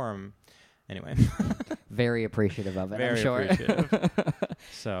male form. Anyway. Very appreciative of it, Very I'm sure. appreciative.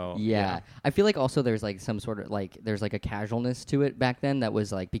 So, yeah. I feel like also there's like some sort of like, there's like a casualness to it back then that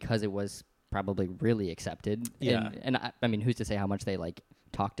was like, because it was probably really accepted. Yeah. And I mean, who's to say how much they like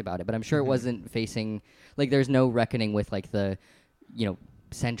talked about it, but I'm sure it wasn't facing, like there's no reckoning with like the, you know,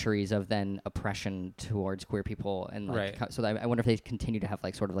 centuries of then oppression towards queer people. And like, Right. so I wonder if they continue to have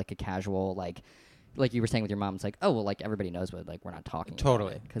like sort of like a casual, like you were saying with your mom, it's like, oh, well, like everybody knows, but like we're not talking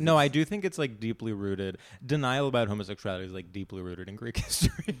Totally. about it. No, I do think it's like deeply rooted. Denial about homosexuality is like deeply rooted in Greek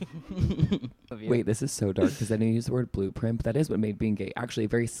history. Wait, this is so dark because then you use the word blueprint, but that is what made being gay actually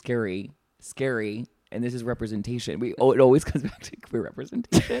very scary. And this is representation. It always comes back to queer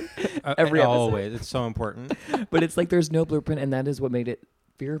representation. Every episode. Always. It's so important. But it's like there's no blueprint, and that is what made it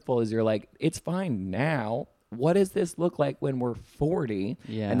fearful. Is you're like, it's fine now. what does this look like when we're 40?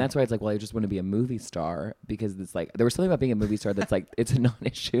 Yeah. And that's why it's like, well, I just want to be a movie star, because it's like, there was something about being a movie star that's like, it's a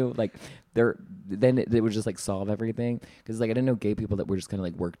non-issue. Like then it would just like solve everything. Cause like, I didn't know gay people that were just kind of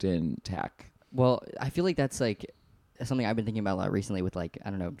like worked in tech. Well, I feel like that's like something I've been thinking about a lot recently with like, I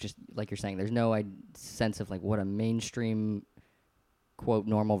don't know, just like you're saying, there's no sense of like what a mainstream quote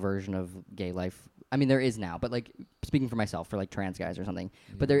normal version of gay life. I mean, there is now, but like speaking for myself, for like trans guys or something,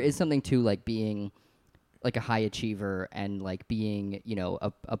 but there is something to like being like a high achiever and like being, you know,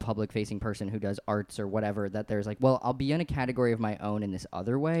 a public facing person who does arts or whatever, that there's like, well, I'll be in a category of my own in this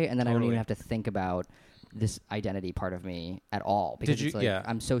other way. And then I don't even have to think about this identity part of me at all, because it's like,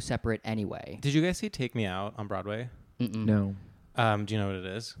 I'm so separate anyway. Did you guys see Take Me Out on Broadway? Mm-mm. No. Do you know what it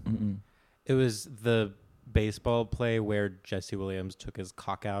is? Mm-mm. It was the baseball play where Jesse Williams took his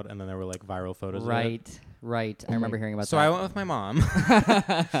cock out, and then there were like viral photos of it. Right. I remember hearing about So that. I went with my mom,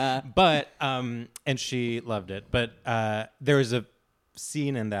 but and she loved it. But there was a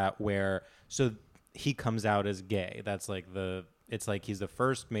scene in that where he comes out as gay. That's like it's like he's the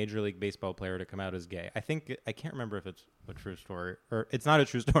first Major League Baseball player to come out as gay. I can't remember if it's a true story, or it's not a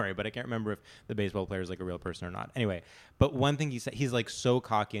true story, but I can't remember if the baseball player is like a real person or not. Anyway, but one thing he said, he's like so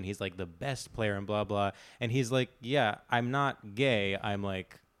cocky and he's like the best player and blah, blah. And he's like, yeah, I'm not gay. I'm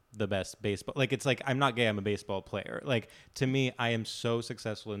like the best baseball. Like, it's like, I'm not gay. I'm a baseball player. Like, to me, I am so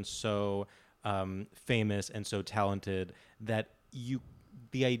successful and so famous and so talented that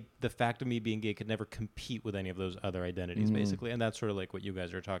the fact of me being gay could never compete with any of those other identities, basically. And that's sort of like what you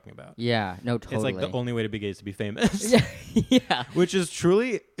guys are talking about. Yeah, no, totally. It's like the only way to be gay is to be famous. Yeah. Which is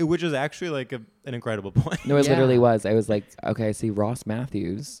actually like an incredible point. No, it literally was. I was like, okay, I see Ross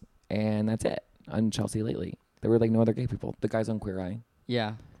Matthews, and that's it on Chelsea Lately. There were like no other gay people. The guys on Queer Eye.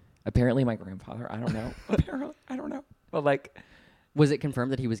 Yeah. Apparently my grandfather. I don't know. Apparently, I don't know. But like, was it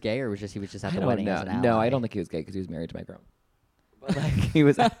confirmed that he was gay, or he was just at the wedding as an ally? No, I don't think he was gay because he was married to my girl. But like, he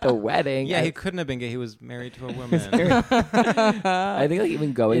was at the wedding. Yeah, he couldn't have been gay. He was married to a woman. I think like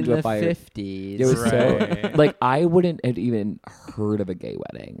even going in to a the fire. 50s. It was Right. so like I wouldn't have even heard of a gay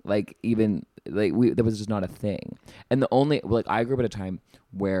wedding. Like even like that was just not a thing. And the only like I grew up at a time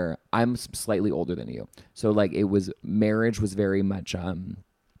where I'm slightly older than you, so like marriage was very much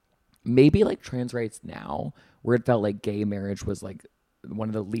maybe like trans rights now, where it felt like gay marriage was like one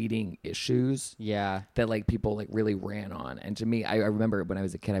of the leading issues that like people like really ran on. And to me, I remember when I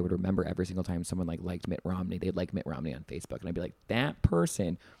was a kid, I would remember every single time someone like liked Mitt Romney, they'd like Mitt Romney on Facebook, and I'd be like, that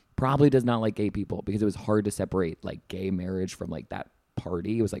person probably does not like gay people, because it was hard to separate like gay marriage from like that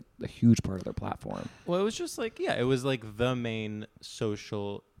party. It was like a huge part of their platform. Well, it was just like, yeah, it was like the main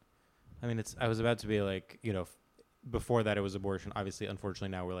social. I mean, I was about to be like, you know, before that it was abortion. Obviously, unfortunately,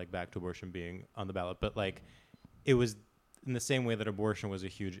 now we're like back to abortion being on the ballot, but like it was in the same way that abortion was a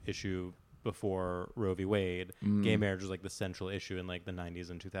huge issue before Roe v. Wade, gay marriage was like the central issue in like the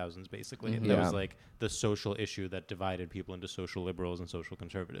 90s and 2000s, basically. That was like the social issue that divided people into social liberals and social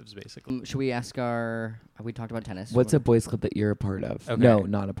conservatives, basically. Should we ask we talked about tennis. What's a boys club that you're a part of? Okay. No,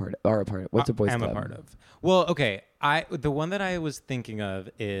 not a part of, or a part of. What's a boys I'm club? a part of. Well, okay. The one that I was thinking of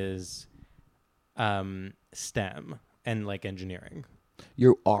is STEM and like engineering.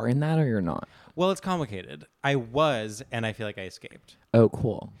 You are in that or you're not? Well, it's complicated. I was, and I feel like I escaped. Oh,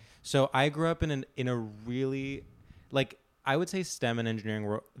 cool. So I grew up in a really, like, I would say STEM and engineering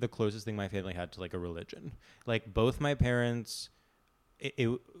were the closest thing my family had to like a religion. Like both my parents,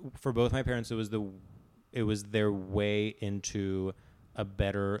 for both my parents, it was their way into a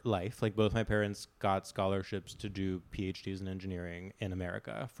better life. Like both my parents got scholarships to do PhDs in engineering in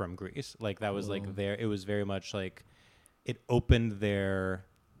America from Greece. Like that was like it was very much like it opened their,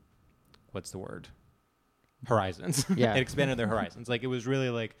 what's the word? Horizons. Yeah. It expanded their horizons. Like it was really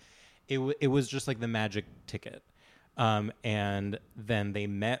like, it was just like the magic ticket. And then they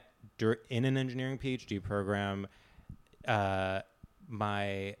met in an engineering PhD program.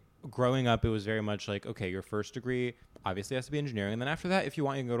 My growing up, it was very much like, okay, your first degree obviously has to be engineering, and then after that, if you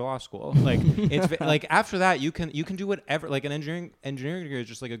want, you can go to law school. Like it's like after that, you can do whatever. Like an engineering degree is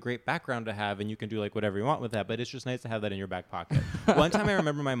just like a great background to have, and you can do like whatever you want with that. But it's just nice to have that in your back pocket. One time, I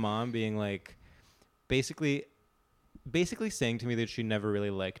remember my mom being like, basically saying to me that she never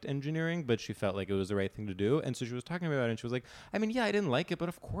really liked engineering, but she felt like it was the right thing to do. And so she was talking about it, and she was like, I mean, yeah, I didn't like it, but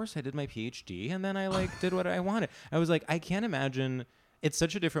of course I did my PhD, and then I like did what I wanted. I was like, I can't imagine. It's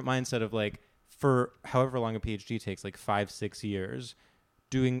such a different mindset of like, for however long a PhD takes, like 5-6 years,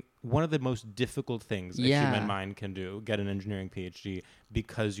 doing one of the most difficult things a human mind can do, get an engineering PhD,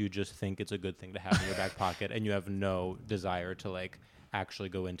 because you just think it's a good thing to have in your back pocket, and you have no desire to like actually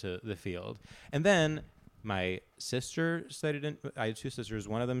go into the field. And then my sister studied in. I have two sisters.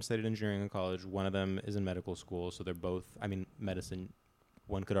 One of them studied engineering in college. One of them is in medical school. So they're both. I mean, medicine.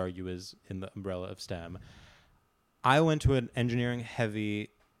 One could argue is in the umbrella of STEM. I went to an engineering heavy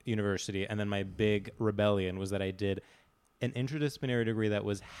university, and then my big rebellion was that I did an interdisciplinary degree that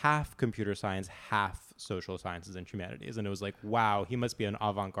was half computer science, half social sciences and humanities. And it was like, wow, he must be an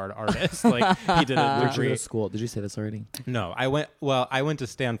avant-garde artist. Like, he did a Where'd you go degree. to school? Did you say this already? No, I went to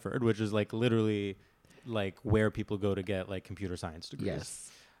Stanford, which is like literally like where people go to get like computer science degrees.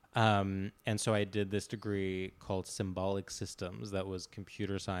 Yes. And so I did this degree called Symbolic Systems that was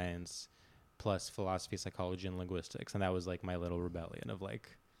computer science plus philosophy, psychology, and linguistics. And that was like my little rebellion of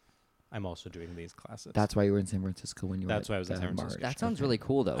like, I'm also doing these classes. That's why you were in San Francisco when you were. That's why I was in San Francisco. That sounds really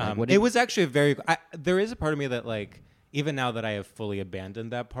cool, though. It was actually a very. There is a part of me that like, even now that I have fully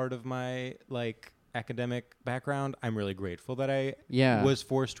abandoned that part of my like academic background, I'm really grateful that I was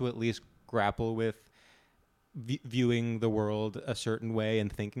forced to at least grapple with viewing the world a certain way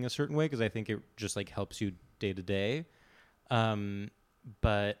and thinking a certain way, because I think it just like helps you day to day.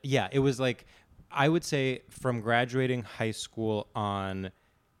 But yeah, it was like, I would say from graduating high school on,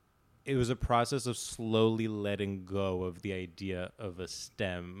 it was a process of slowly letting go of the idea of a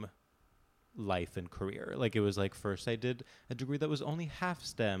STEM life and career. Like, it was like, first I did a degree that was only half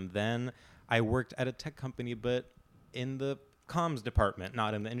STEM. Then I worked at a tech company, but in the comms department,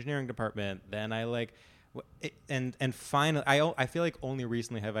 not in the engineering department. Then I like, and finally, I feel like only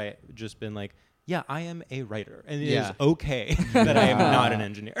recently have I just been like, yeah, I am a writer, and it is okay that I am not an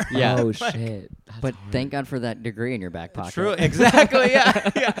engineer. Yeah. Oh, Like, shit. but thank God for that degree in your back pocket. True, exactly.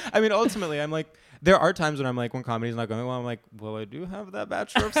 Yeah. I mean, ultimately, I'm like, there are times when I'm like, when comedy's not going well, I'm like, well, I do have that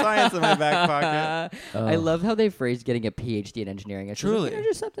Bachelor of Science in my back pocket. I love how they phrased getting a PhD in engineering. It's Truly.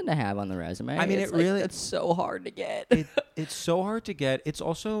 just something to have on the resume. I mean, it's it really- it's so hard to get. It's so hard to get. It's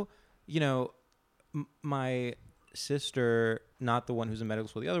also, my sister, not the one who's in medical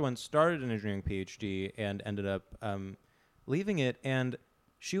school, the other one started an engineering PhD and ended up leaving it. And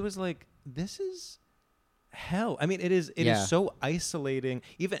she was like, this is hell. I mean, it is so isolating.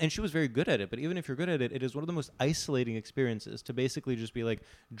 And she was very good at it, but even if you're good at it, it is one of the most isolating experiences to basically just be like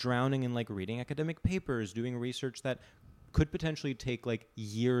drowning in like reading academic papers, doing research that could potentially take like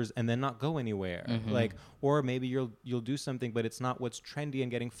years and then not go anywhere. Like, or maybe you'll do something, but it's not what's trendy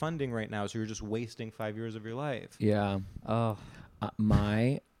and getting funding right now, so you're just wasting 5 years of your life. Yeah. Oh,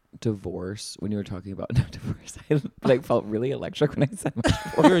 My divorce, when you were talking about divorce, I like felt really electric when I said my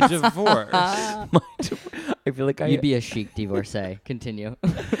divorce. You're divorced. I feel like you'd be a chic divorcee. Continue.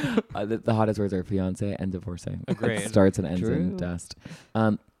 the hottest words are fiance and divorcee. Agreed. Starts and ends True. in dust.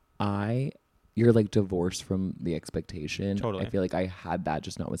 You're like divorced from the expectation. Totally. I feel like I had that,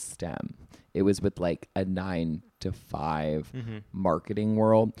 just not with STEM. It was with like a 9 to 5 marketing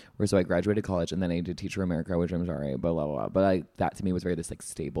world, where so I graduated college and then I did Teacher America, which I'm sorry, blah blah blah. But like that to me was very this like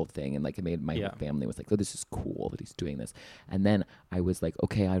stable thing, and like it made my family was like, oh, this is cool that he's doing this. And then I was like,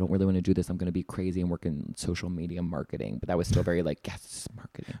 okay, I don't really want to do this. I'm gonna be crazy and work in social media marketing. But that was still very like, yes, this is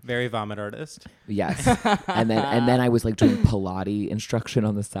marketing. Very vomit artist. Yes. and then I was like doing Pilates instruction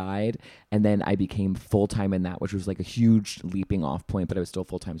on the side, and then I became full time in that, which was like a huge leaping off point, but I was still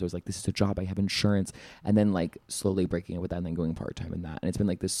full time. So I was like, this is a job, I have insurance, and then like slowly breaking it with that and then going part time in that. And it's been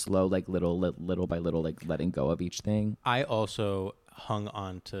like this slow, like little by little, like letting go of each thing. I also hung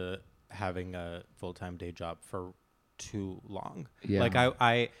on to having a full-time day job for too long. Yeah.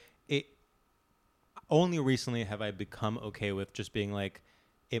 Like it only recently have I become okay with just being like,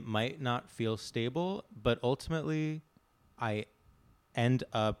 it might not feel stable, but ultimately I end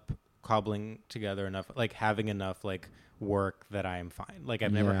up cobbling together enough, like having enough like work that I am fine. Like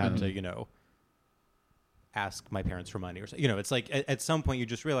I've never had to, ask my parents for money or so. It's like at some point you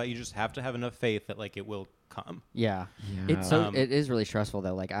just realize you just have to have enough faith that like it will come. Yeah. It is really stressful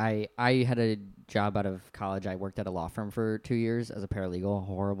though. Like I had a job out of college. I worked at a law firm for 2 years as a paralegal,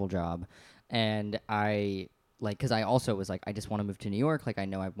 horrible job. And because I also was like, I just want to move to New York. Like, I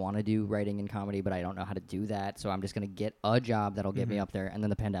know I want to do writing and comedy, but I don't know how to do that. So I'm just going to get a job that'll get me up there. And then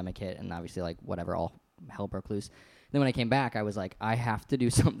the pandemic hit, and obviously, like, whatever, all hell broke loose. Then when I came back, I was like, I have to do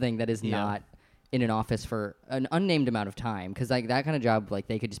something that is not in an office for an unnamed amount of time. Because, like, that kind of job, like,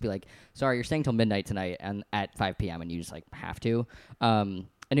 they could just be like, sorry, you're staying till midnight tonight and at 5 p.m., and you just, like, have to.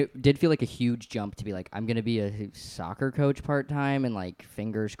 And it did feel like a huge jump to be like, I'm going to be a soccer coach part-time and, like,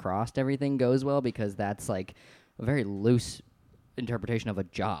 fingers crossed everything goes well, because that's, like, a very loose interpretation of a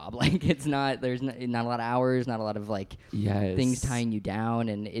job. Like, it's not, there's not a lot of hours, not a lot of, like, things tying you down.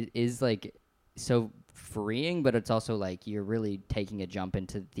 And it is, like, so freeing, but it's also, like, you're really taking a jump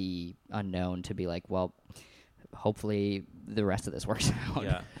into the unknown to be like, well, hopefully the rest of this works out.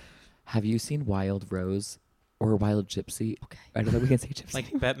 Yeah. Have you seen Wild Rose or Wild Gypsy? Okay. I don't know if we can say Gypsy.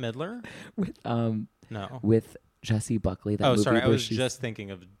 Like Bette Midler? with No. with Jessie Buckley. That Oh, movie sorry. I where was she's- just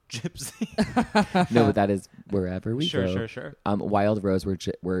thinking of Gypsy. No, but that is Wherever We Sure, Go. sure, sure. Wild Rose,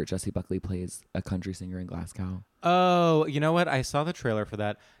 where Jessie Buckley plays a country singer in Glasgow. Oh, you know what? I saw the trailer for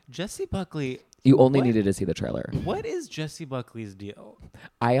that. Jessie Buckley. You only What? needed to see the trailer. What is Jessie Buckley's deal?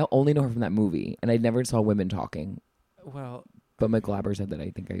 I only know her from that movie, and I never saw women talking. Well, But my Glabber said that I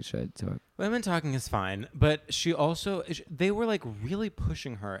think I should. So women talking is fine, but she also they were like really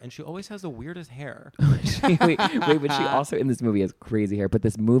pushing her, and she always has the weirdest hair. wait, but she also in this movie has crazy hair. But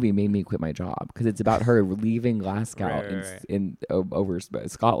this movie made me quit my job because it's about her leaving Glasgow Right. in over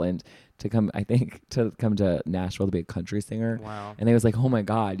Scotland to come, I think, to Nashville to be a country singer. Wow. And I was like, oh my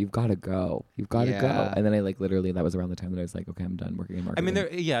God, you've got to go. You've got to go. Yeah. And then I like literally, that was around the time that I was like, okay, I'm done working in I marketing.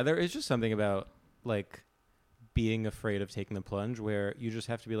 mean, there is just something about like being afraid of taking the plunge where you just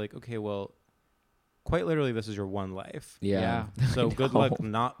have to be like, okay, well, quite literally, this is your one life. Yeah. So I good know. luck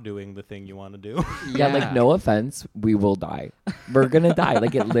not doing the thing you want to do. Yeah, like no offense, we will die. We're gonna die.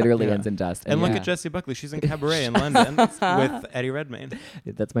 Like it literally Yeah. ends in dust. And look Yeah. at Jessie Buckley. She's in Cabaret in London with Eddie Redmayne.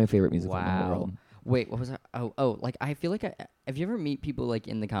 That's my favorite musical in the Wow. world. Wait, what was that? Oh, like I feel like have you ever meet people like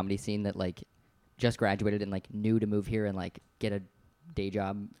in the comedy scene that like just graduated and like knew to move here and like get a day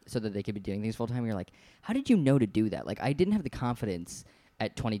job so that they could be doing things full time? You're like, how did you know to do that? Like I didn't have the confidence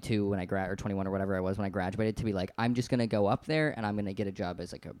at 22 when I or 21 or whatever I was when I graduated to be like, I'm just gonna go up there and I'm gonna get a job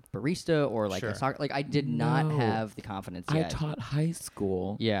as like a barista or like Sure. a soccer. Like I did not No. have the confidence I yet. taught high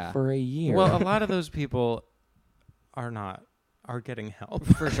school Yeah. for a year. Well, a lot of those people are getting help.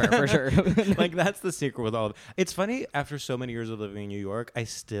 for sure. Like that's the secret with all of it's funny, after so many years of living in New York, I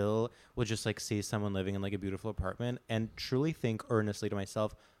still would just like see someone living in like a beautiful apartment and truly think earnestly to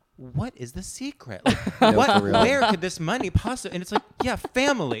myself, what is the secret? Like, No, what, for real. where could this money possibly? And it's like, yeah,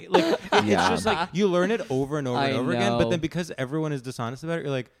 family. Like it's Yeah. just like you learn it over and over and I over again. But know. then because everyone is dishonest about it,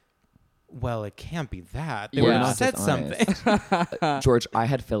 you're like, well, it can't be that. They Yeah. would Not have said dishonest. something. George, I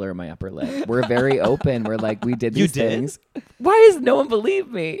had filler in my upper lip. We're very open. We're like, we did You these did? things. Why does no one believe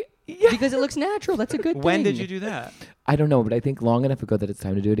me? Yeah. Because it looks natural. That's a good thing. When did you do that? I don't know, but I think long enough ago that it's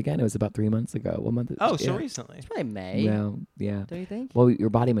time to do it again. It was about 3 months ago. What month? Oh, so yeah. recently. It's probably May. No, yeah. Don't you think? Well, your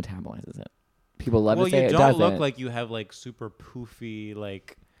body metabolizes it. People love Well, to say you it don't doesn't. look like you have like super poofy,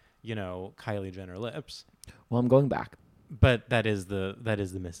 like, you know, Kylie Jenner lips. Well, I'm going back. But that is the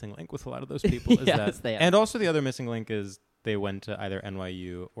missing link with a lot of those people. Is Yes, that, they are. and also the other missing link is they went to either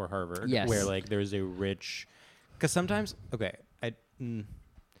NYU or Harvard, Yes. where like there's a rich. Because sometimes, okay,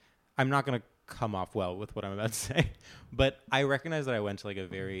 I'm not gonna come off well with what I'm about to say, but I recognize that I went to like a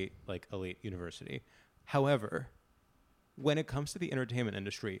very like elite university. However, when it comes to the entertainment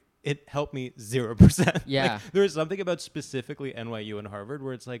industry, it helped me 0%. Yeah. Like, there is something about specifically NYU and Harvard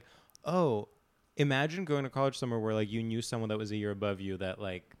where it's like, oh, imagine going to college somewhere where like you knew someone that was a year above you that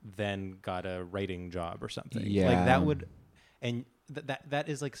like then got a writing job or something. Like Yeah. that would, and that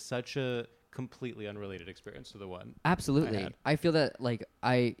is like such a completely unrelated experience to the one. Absolutely. had. I feel that like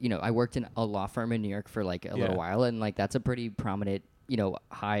I worked in a law firm in New York for like a little Yeah. while, and like that's a pretty prominent,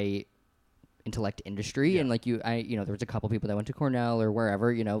 high intellect industry. Yeah. And like there was a couple people that went to Cornell or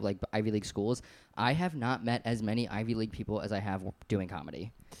wherever, like Ivy League schools. I have not met as many Ivy League people as I have doing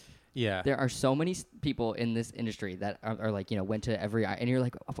comedy. Yeah. There are so many people in this industry that are like, went to every, and you're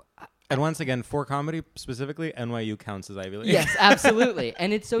like, And once again, for comedy specifically, NYU counts as Ivy League. yes, absolutely.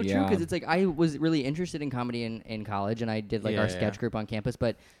 And it's so true Yeah. because it's like I was really interested in comedy in college, and I did like Yeah, our yeah. sketch group on campus,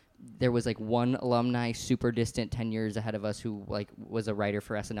 but there was like one alumni super distant 10 years ahead of us who like was a writer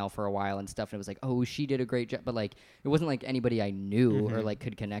for SNL for a while and stuff, and it was like, oh, she did a great job, but like it wasn't like anybody I knew or like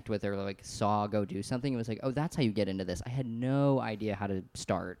could connect with or like saw go do something. It was like, oh, that's how you get into this. I had no idea how to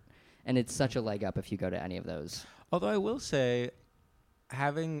start, and it's such a leg up if you go to any of those. Although I will say,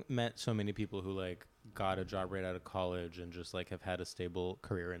 having met so many people who like got a job right out of college and just like have had a stable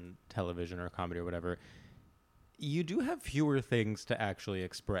career in television or comedy or whatever, you do have fewer things to actually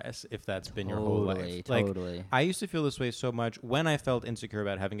express if that's been your whole life. Like, Totally. I used to feel this way so much when I felt insecure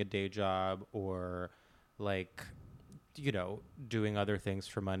about having a day job or like, doing other things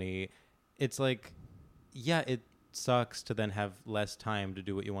for money. It's like, yeah, it sucks to then have less time to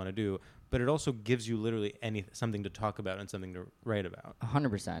do what you want to do, but it also gives you literally something to talk about and something to write about.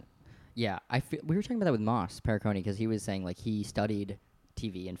 100%. Yeah, we were talking about that with Moss Paraconi because he was saying like he studied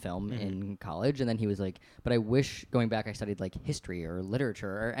TV and film in college, and then he was like, but I wish going back I studied like history or literature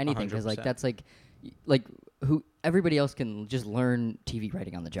or anything, because like 100%. that's like who everybody else can just learn TV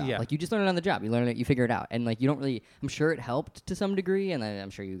writing on the job. Yeah. Like you just learn it on the job. You learn it, you figure it out, and like you don't really. I'm sure it helped to some degree, and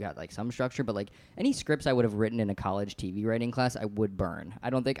I'm sure you got like some structure. But like any scripts I would have written in a college TV writing class, I would burn. I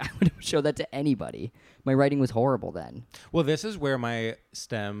don't think I would show that to anybody. My writing was horrible then. Well, this is where my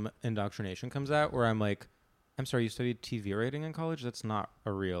STEM indoctrination comes out, where I'm like, I'm sorry, you studied TV writing in college? That's not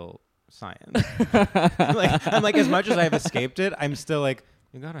a real science. I'm like, as much as I've escaped it, I'm still like,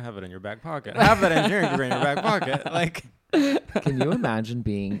 you gotta have it in your back pocket. Have that engineering degree in your back pocket. Like, Can you imagine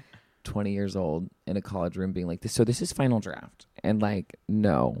being 20 years old in a college room being like this? So this is final draft. And like,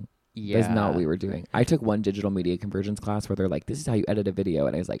 no, that's not what we were doing. I took one digital media convergence class where they're like, this is how you edit a video.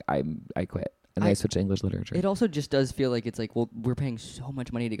 And I was like, I quit. And I switched to English literature. It also just does feel like it's like, well, we're paying so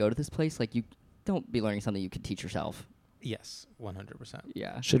much money to go to this place. Like you don't be learning something you could teach yourself. yes, 100%.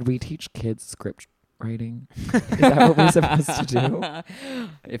 Yeah. Should we teach kids script writing? Is that what we're supposed to do?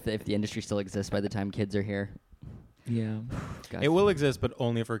 If the industry still exists by the time kids are here. Yeah. God. It will exist, but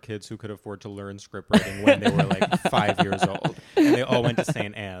only for kids who could afford to learn script writing when they were like 5 years old. And they all went to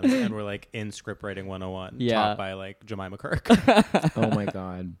St. Anne's and were like in script writing 101, taught by like Jemima Kirk. Oh my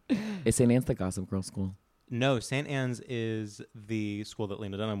God. Is St. Anne's the Gossip Girl school? No, St. Anne's is the school that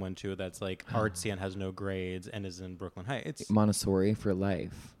Lena Dunham went to that's like artsy and has no grades and is in Brooklyn Heights. Montessori for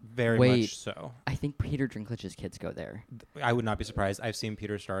life. Very Wait. much so. I think Peter Dinklage's kids go there. I would not be surprised. I've seen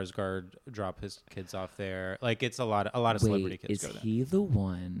Peter Sarsgaard drop his kids off there. Like it's a lot of celebrity Wait, kids is go there. he the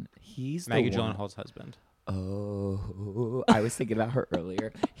one? He's Maggie the one. Gyllenhaal's husband. Oh, I was thinking about her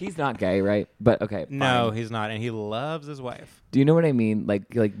earlier. He's not gay, right? But okay. No, fine. he's not, and he loves his wife. Do you know what I mean?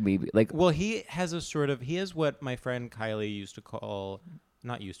 Like maybe like Well, he has he has what my friend Kylie used to call,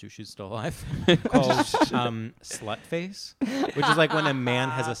 not used to, she's still alive, called slut face, which is like when a man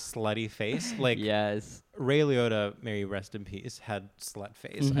has a slutty face. Like Yes. Ray Liotta, may he rest in peace, had slut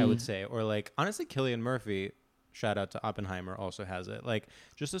face, I would say. Or like, honestly, Cillian Murphy, shout out to Oppenheimer, also has it. Like,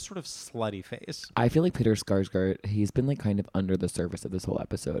 just a sort of slutty face. I feel like Peter Skarsgård, he's been like kind of under the surface of this whole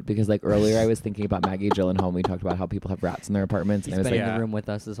episode because like earlier I was thinking about Maggie Gyllenhaal and we talked about how people have rats in their apartments. He's And I been was like, in the room with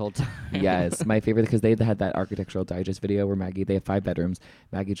us this whole time. yes, my favorite because they had that Architectural Digest video where they have 5 bedrooms.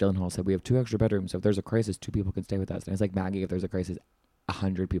 Maggie Gyllenhaal said, we have 2 extra bedrooms. So if there's a crisis, 2 people can stay with us. And I was like, Maggie, if there's a crisis,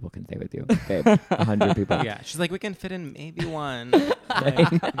 100 people can stay with you. Babe, 100 people. Yeah, she's like, we can fit in maybe one.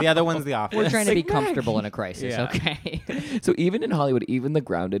 Like, the other one's the office. We're trying to be Like, comfortable in a crisis, Yeah. okay? So even in Hollywood, even the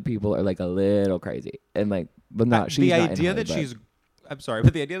grounded people are like a little crazy. And like, but not, she's the not in idea that Hollywood. she's, I'm sorry,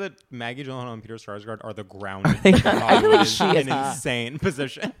 but the idea that Maggie Gyllenhaal and Peter Sarsgaard are the grounded I people in feel Hollywood like is she an is- insane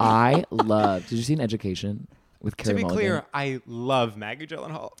position. I love, did you see An Education with To Carey be Mulligan? clear, I love Maggie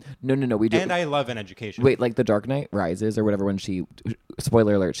Gyllenhaal, No, we do. and I love An Education. Wait, like The Dark Knight Rises or whatever, when she,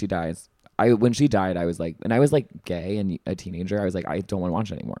 spoiler alert, she dies. When she died, I was like, and I was like gay and a teenager. I was like, I don't want to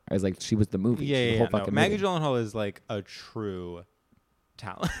watch it anymore. I was like, she was the movie. Yeah, She was the yeah, whole no. fucking Maggie movie. Gyllenhaal is like a true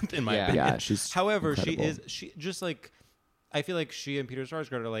talent in my Yeah. opinion. Yeah, she's However, incredible. she just like, I feel like she and Peter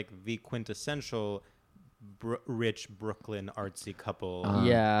Sarsgaard are like the quintessential rich Brooklyn artsy couple.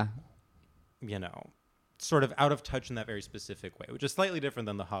 Yeah. You know, sort of out of touch in that very specific way, which is slightly different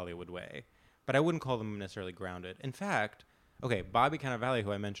than the Hollywood way. But I wouldn't call them necessarily grounded. In fact, okay, Bobby Cannavale,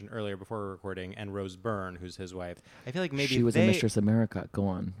 who I mentioned earlier before we were recording, and Rose Byrne, who's his wife. I feel like maybe she was they, in Mistress America. Go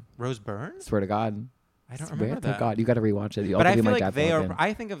on. Rose Byrne? Swear to God. I don't Swear remember to that. God, you got to rewatch it. But I'll I give feel my like dad they are. login.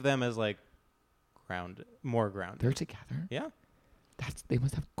 I think of them as like grounded, more grounded. They're together. Yeah, They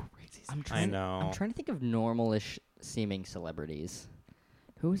must have crazy. I know. I'm trying to think of normal-ish seeming celebrities.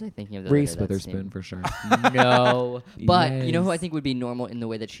 Who was I thinking of? the Reese other day that Witherspoon seemed- for sure. No, but you know who I Yes. think would be normal in the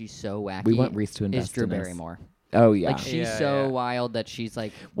way that she's so wacky. We want Reese to is invest Drew in us. Barrymore. Oh yeah. Like she's Yeah, so yeah. wild that she's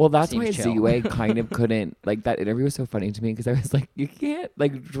like. Well, that's why seems chill. Z-Way kind of couldn't, like, that interview was so funny to me because I was like, you can't,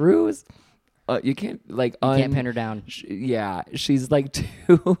 like, Drew's, you can't, like, You can't pin her down. yeah, she's, like,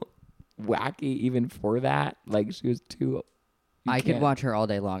 too wacky even for that. Like, she was too, you I could can't- watch her all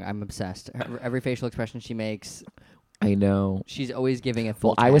day long. I'm obsessed. Every facial expression she makes, I know. she's always giving a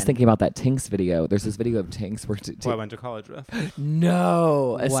full. Well, I was 10. thinking about that Tinks video. There's this video of Tinks where, Who I went to college with.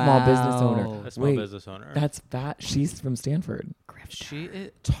 no, a small business owner. Wow. A small Wait, business owner. That's fat. She's from Stanford. She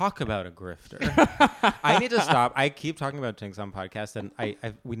is, talk about a grifter. I need to stop. I keep talking about Tinks on podcasts, and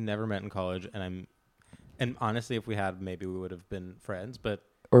we never met in college, and honestly, if we had, maybe we would have been friends. But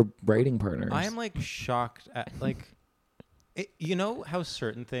Or writing partners. I am like shocked at like, you know how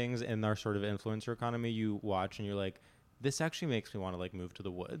certain things in our sort of influencer economy you watch and you're like, this actually makes me want to like move to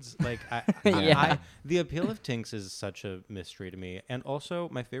the woods. Like, Yeah. the appeal of Tinks is such a mystery to me. And also,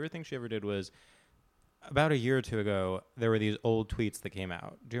 my favorite thing she ever did was, about a year or two ago, there were these old tweets that came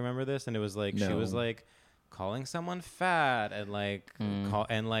out. Do you remember this? And it was like she No. was like calling someone fat and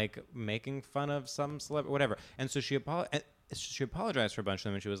like making fun of some celeb, whatever. And so she apologized for a bunch of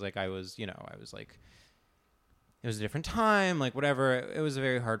them, and she was like, I was like, it was a different time, like whatever. It was a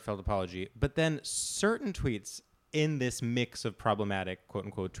very heartfelt apology. But then certain tweets in this mix of problematic quote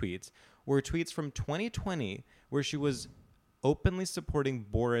unquote tweets were tweets from 2020 where she was openly supporting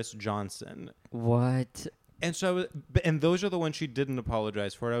Boris Johnson. What? And so and those are the ones she didn't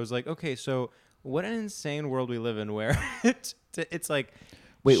apologize for. I was like, okay, so what an insane world we live in where it's like,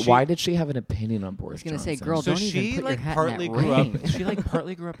 Wait, why did she have an opinion on Boris I was Johnson? gonna say, girl, so don't even she put like your hat partly in that grew ring. up. She like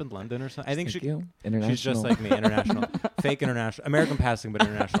partly grew up in London or something. I think Thank she you. International. she's just like me, international, fake international, American passing, but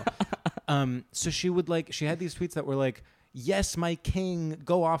international. So she would like, she had these tweets that were like, yes, my king,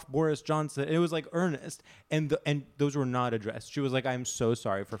 go off Boris Johnson. And it was like earnest, and those were not addressed. She was like, I'm so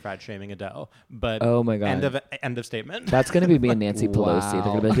sorry for fat shaming Adele, but Oh my God. end of statement. That's going to be me and Nancy Pelosi. They're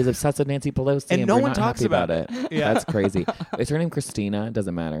going to be like, he's obsessed with Nancy Pelosi. And no we're one not talks happy about it. Yeah. That's crazy. Is her name Christina?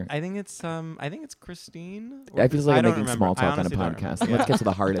 Doesn't matter. I think it's Christine. I feel like I'm don't making remember. small I talk on a honestly don't podcast. remember. Let's get to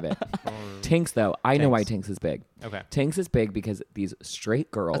the heart of it. Tinks, though. I know why Tinks. Tinks is big. Okay. Tinks is big because these straight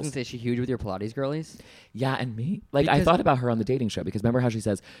I was girls. gonna say, is she huge with your Pilates girlies? Yeah, and me. Like, I Because- thought about her on the dating show because remember how she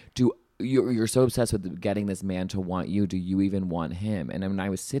says, you're so obsessed with getting this man to want you. Do you even want him? And when I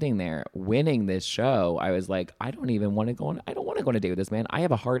was sitting there winning this show, I was like, I don't even want to go on. I don't want to go on a date with this man. I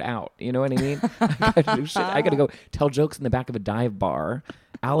have a heart out. You know what I mean? I gotta do shit. I gotta go tell jokes in the back of a dive bar,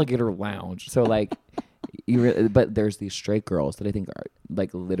 alligator lounge. So like, but there's these straight girls that I think are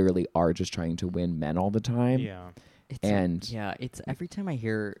like literally are just trying to win men all the time. Yeah. It's every time I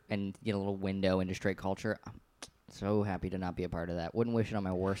hear and get a little window into straight culture, I'm so happy to not be a part of that. Wouldn't wish it on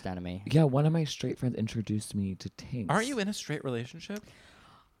my worst enemy. Yeah, one of my straight friends introduced me to Tinks. Aren't you in a straight relationship?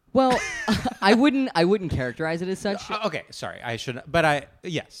 Well, I wouldn't characterize it as such. Okay, sorry, I shouldn't. But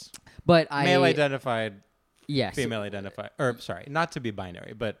yes, But male identified, yes, female identified, or sorry, not to be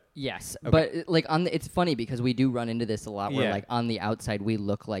binary, but yes. Okay. But like it's funny because we do run into this a lot. Where Yeah. like on the outside we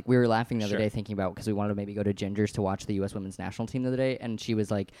look like we were laughing the other Sure. day thinking about because we wanted to maybe go to Ginger's to watch the U.S. Women's National Team the other day, and she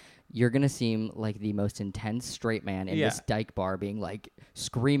was like, "You're gonna seem like the most intense straight man in Yeah. this dyke bar, being like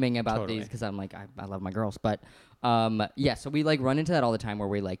screaming about Totally. these because I'm like I love my girls, but yeah. So we like run into that all the time where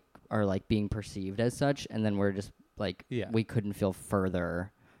we like are like being perceived as such, and then we're just like Yeah. we couldn't feel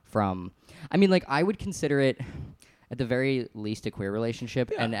further from. I mean, like I would consider it. At the very least, a queer relationship,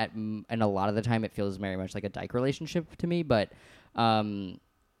 Yeah. and a lot of the time, it feels very much like a dyke relationship to me. But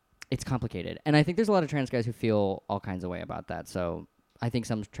it's complicated, and I think there's a lot of trans guys who feel all kinds of way about that. So I think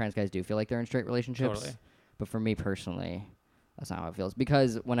some trans guys do feel like they're in straight relationships. Totally. But for me personally, that's not how it feels.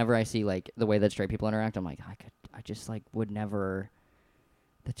 Because whenever I see like the way that straight people interact, I'm like, I just like would never.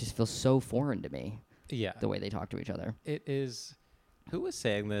 That just feels so foreign to me. yeah, The way they talk to each other. it is. Who was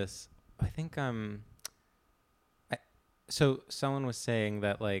saying this? I think so someone was saying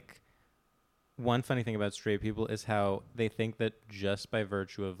that like one funny thing about straight people is how they think that just by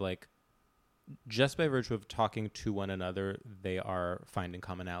virtue of talking to one another, they are finding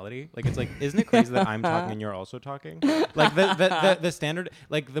commonality. Like it's like, isn't it crazy that I'm talking and you're also talking? Like the standard,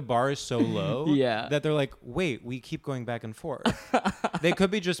 like the bar is so low Yeah. that they're like, wait, we keep going back and forth. They could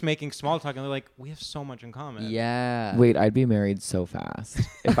be just making small talk and they're like, we have so much in common. Yeah. Wait, I'd be married so fast.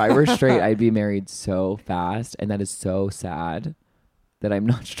 If I were straight, I'd be married so fast. And that is so sad that I'm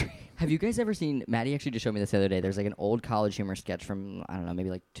not straight. Have you guys ever seen, Maddie actually just showed me this the other day, there's like an old College Humor sketch from, I don't know,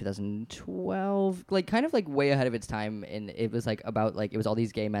 maybe like 2012, like kind of like way ahead of its time, and it was like about like, it was all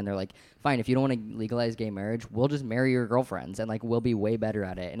these gay men, they're like, fine, if you don't want to legalize gay marriage, we'll just marry your girlfriends, and like we'll be way better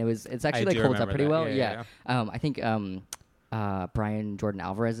at it, and it's actually like do holds up remember pretty that. well, Yeah. I think Brian Jordan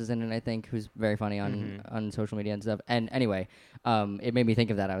Alvarez is in it, I think, who's very funny on social media and stuff, and anyway, it made me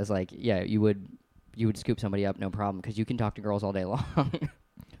think of that. I was like, yeah, you would scoop somebody up, no problem, because you can talk to girls all day long.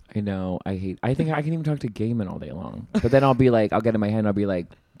 I know. I think I can even talk to gay men all day long. But then I'll be like, I'll get in my head and I'll be like,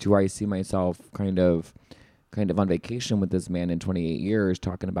 do I see myself kind of on vacation with this man in 28 years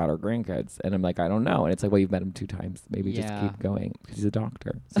talking about our grandkids? And I'm like, I don't know. And it's like, well, you've met him 2 times. Maybe just Yeah. keep going because he's a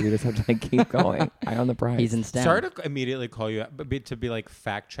doctor. So you just have to like keep going. Eye on the prize. He's in STEM. Sorry to immediately call you out, but to be like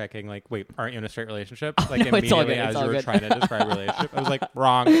fact checking, like, wait, aren't you in a straight relationship? Like no, it's all immediately good, it's as all you were good. trying to describe a relationship, I was like,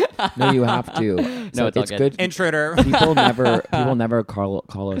 wrong. No, you have to. So it's all it's good. good. Intruder. People never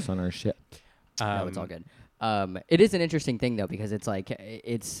call us on our shit. No, it's all good. It is an interesting thing though, because it's like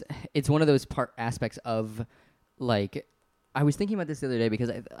it's one of those aspects of like I was thinking about this the other day because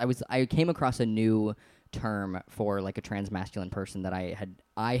I came across a new term for like a transmasculine person that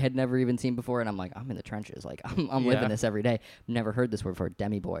I had never even seen before, and I'm like, I'm in the trenches, like I'm living this every day. Never heard this word before.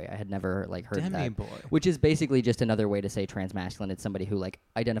 Demi-boy. I had never like heard that. Demi-boy. Which is basically just another way to say transmasculine. It's somebody who like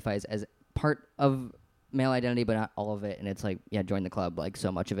identifies as part of male identity, but not all of it. And it's like, yeah, join the club. Like,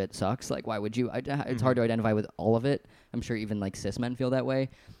 so much of it sucks. Like, why would you? It's hard to identify with all of it. I'm sure even like cis men feel that way.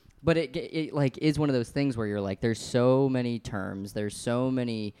 But it like is one of those things where you're like, there's so many terms, there's so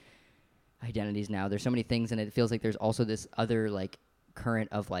many identities now, there's so many things, and it feels like there's also this other like current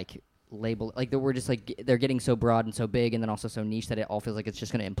of like label, like that we're just like they're getting so broad and so big, and then also so niche that it all feels like it's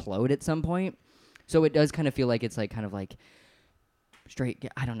just going to implode at some point. So it does kind of feel like it's like kind of like straight.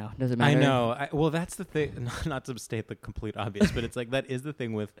 I don't know. Does it matter? I know. Well, that's the thing. Not to state the complete obvious, but it's like that is the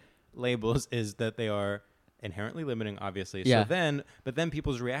thing with labels, is that they are inherently limiting, obviously. Yeah. But then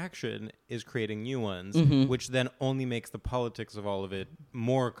people's reaction is creating new ones, which then only makes the politics of all of it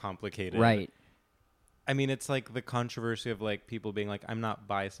more complicated. Right. I mean, it's like the controversy of like people being like, I'm not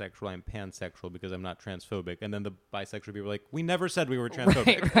bisexual, I'm pansexual because I'm not transphobic. And then the bisexual people are like, we never said we were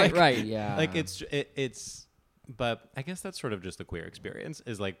transphobic. Right. Yeah. Like it's, but I guess that's sort of just the queer experience,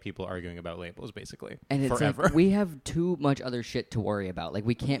 is like people arguing about labels basically and it's forever. like we have too much other shit to worry about. Like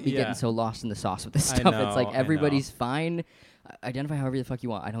we can't be getting so lost in the sauce with this I stuff. know, It's like I everybody's fine. Identify however the fuck you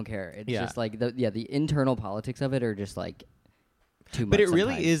want. I don't care. It's just like the internal politics of it are just like too much. But it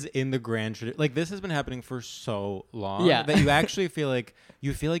really sometimes. is in the grand tradition. Like this has been happening for so long Yeah. that you actually feel like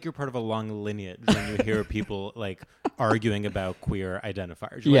you're part of a long lineage when you hear people like arguing about queer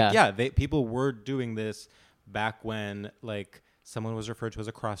identifiers. You're like, people were doing this back when like someone was referred to as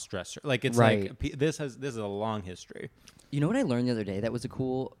a cross-dresser. Like it's like this is a long history. You know what I learned the other day? That was a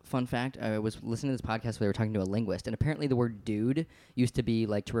cool fun fact. I was listening to this podcast where they were talking to a linguist, and apparently the word dude used to be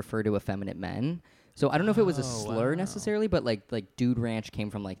like to refer to effeminate men. So I don't know if it was a slur necessarily, but like dude ranch came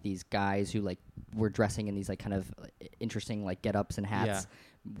from like these guys who like were dressing in these like kind of interesting like get-ups and hats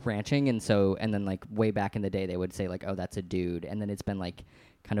ranching, and then like way back in the day they would say like, oh, that's a dude, and then it's been like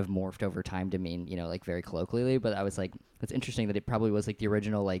kind of morphed over time to mean, you know, like very colloquially. But I was like, that's interesting that it probably was like the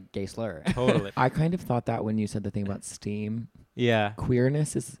original like gay slur. Totally. I kind of thought that when you said the thing about STEAM. Yeah.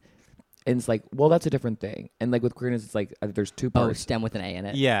 Queerness is, and it's like, well, that's a different thing. And like with queerness, it's like there's two parts. Oh, STEM with an A in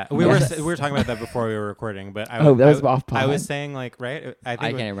it. Yeah, we were talking about that before we were recording, but that was off pod. I was saying like, right? I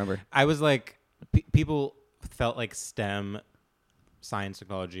can't remember. I was like, people felt like STEM, science,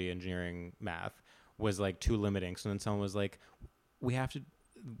 technology, engineering, math was like too limiting. So then someone was like, we have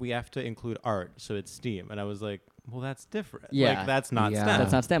to include art, so it's STEAM. And I was like, well, that's different. Yeah. Like, that's not STEM.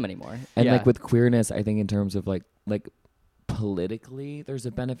 That's not STEM anymore. And like with queerness, I think in terms of like politically, there's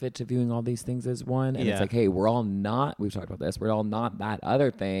a benefit to viewing all these things as one. And it's like, hey, we're all not, we've talked about this, we're all not that other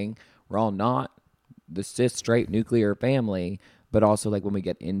thing. We're all not the cis, straight, nuclear family. But also like when we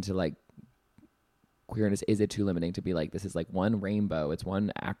get into like queerness, is it too limiting to be like, this is like one rainbow, it's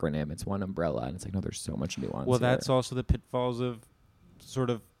one acronym, it's one umbrella? And it's like, no, there's so much nuance. Well, that's also the pitfalls of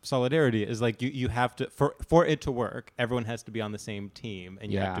sort of solidarity, is like you have to, for it to work, everyone has to be on the same team,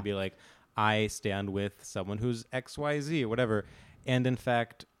 and you have to be like, I stand with someone who's XYZ or whatever. And in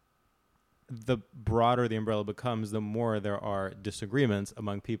fact, the broader the umbrella becomes, the more there are disagreements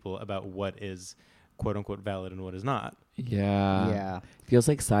among people about what is quote unquote valid and what is not. Yeah. Feels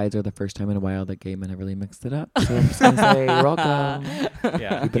like sides are the first time in a while that gay men have really mixed it up. So I'm just going to say, you're welcome.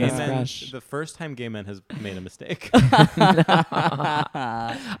 Yeah. Gay men, the first time gay men has made a mistake. I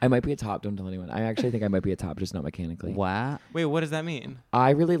might be a top. Don't tell anyone. I actually think I might be a top, just not mechanically. Wow. Wait, what does that mean? I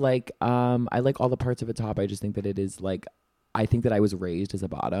really like, I like all the parts of a top. I just think that it is like, I think that I was raised as a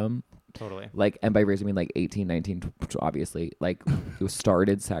bottom. Totally. Like, and by raised I mean like 18, 19, obviously. Like, it was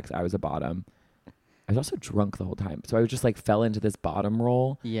started sex. I was a bottom. I was also drunk the whole time. So I was just like fell into this bottom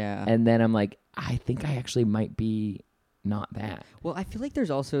role. Yeah. And then I'm like, I think I actually might be not that. Well, I feel like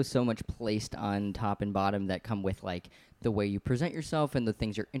there's also so much placed on top and bottom that come with like the way you present yourself and the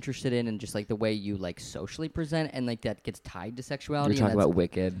things you're interested in, and just like the way you like socially present, and like that gets tied to sexuality. You're talking about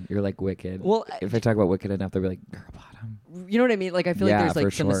Wicked. You're like Wicked. Well, if I talk about Wicked enough, they'll be like, girl bottom. You know what I mean? Like I feel like there's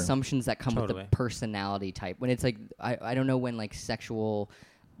like some sure. assumptions that come with the personality type. When it's like I don't know when like sexual,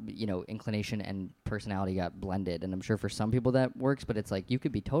 you know, inclination and personality got blended, and I'm sure for some people that works, but it's like you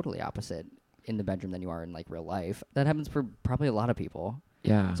could be totally opposite in the bedroom than you are in like real life. That happens for probably a lot of people.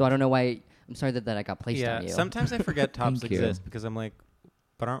 Yeah. So I don't know why. I'm sorry that I got placed on you. Sometimes I forget tops exist because I'm like,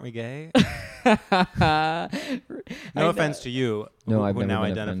 but aren't we gay? No offense to you, who now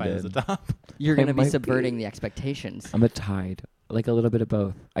identifies as a top. You're going to be might subverting be. the expectations. I'm a tide. Like a little bit of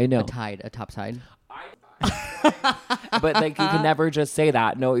both. I know. A top side. But like you can never just say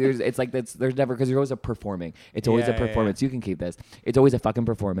that. No, it's like there's never, because you're always performing. It's always a performance. You can keep this. It's always a fucking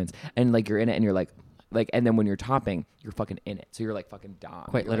performance. And like you're in it and you're like, like, and then when you're topping, you're fucking in it. So you're like fucking down.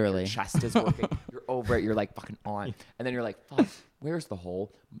 Quite You're, like, literally. your chest is working. You're over it. You're like fucking on. And then you're like, fuck, where's the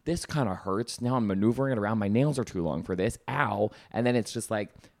hole? This kind of hurts. Now I'm maneuvering it around. My nails are too long for this. Ow. And then it's just like,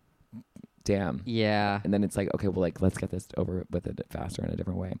 damn. Yeah. And then it's like, okay, well, like, let's get this over with it faster in a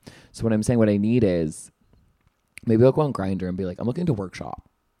different way. So what I'm saying, what I need is maybe I'll go on Grindr and be like, I'm looking to workshop.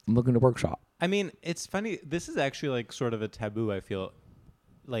 I mean, it's funny. This is actually like sort of a taboo, I feel.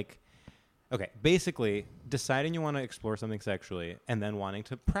 Like, okay, basically, deciding you want to explore something sexually and then wanting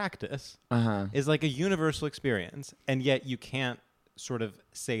to practice is like a universal experience. And yet you can't sort of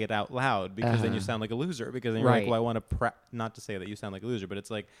say it out loud because then you sound like a loser. Because then you're like, well, I want to not to say that you sound like a loser, but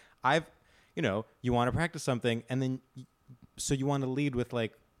it's like, you want to practice something. And then, so you want to lead with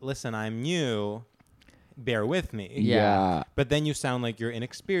like, listen, I'm new. Bear with me. Yeah. But then you sound like you're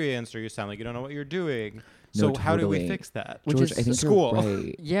inexperienced or you sound like you don't know what you're doing. No, So how do we totally. fix that? Which George, is I think school. you're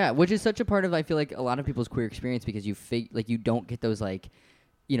right. Yeah, which is such a part of, I feel like, a lot of people's queer experience because you you don't get those like,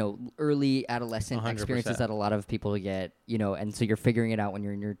 early adolescent 100%. experiences that a lot of people get, and so you're figuring it out when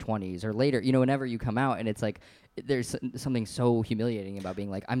you're in your 20s or later, whenever you come out, and it's like there's something so humiliating about being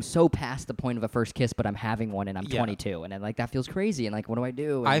like, I'm so past the point of a first kiss, but I'm having one and I'm 22, and then like that feels crazy, and like what do I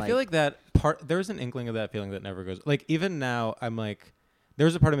do? And, I feel like that part, there's an inkling of that feeling that never goes. Like even now, I'm like,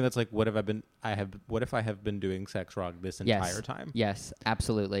 there's a part of me that's like, what if I have been doing sex wrong this entire time? Yes,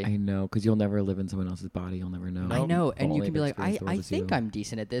 absolutely. I know, because you'll never live in someone else's body. You'll never know. I know, and you Only can be like, experience the world I as think you. I'm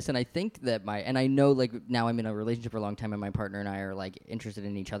decent at this, and I think that and I know, like, now I'm in a relationship for a long time, and my partner and I are, like, interested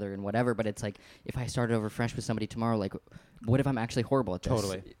in each other and whatever, but it's like, if I started over fresh with somebody tomorrow, like, what if I'm actually horrible at this?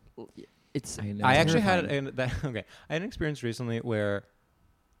 Totally. It's I know. I actually had terrifying. I had an experience recently where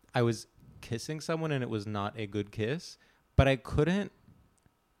I was kissing someone and it was not a good kiss, but I couldn't.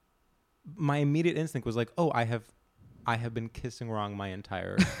 My immediate instinct was like, oh, I have been kissing wrong my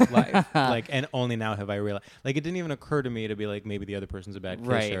entire life. Like, and only now have I realized. Like, it didn't even occur to me to be like, maybe the other person's a bad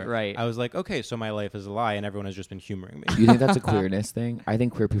kisser. Right. I was like, okay, so my life is a lie and everyone has just been humoring me. You think that's a queerness thing? I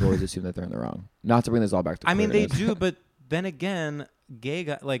think queer people always assume that they're in the wrong. Not to bring this all back to I mean, they queerness. do, but then again, gay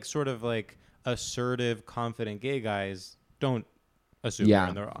guys, like sort of like assertive, confident gay guys don't assume they're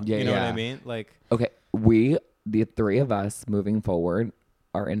in the wrong. Yeah, you know what yeah. I mean? Like, Okay, the three of us moving forward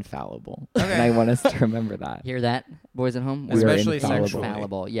are infallible. Okay. And I want us to remember that. Hear that, boys at home? We are especially infallible. sexually.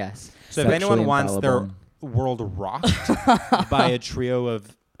 Infallible, yes. So if anyone Sexually wants their infallible. world rocked by a trio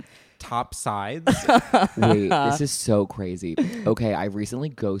of top sides, Wait, this is so crazy. Okay, I recently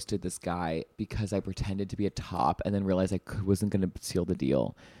ghosted this guy because I pretended to be a top and then realized I wasn't going to seal the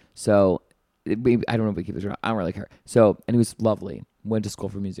deal. So I don't know if we keep this around. I don't really care. So, and he was lovely. Went to school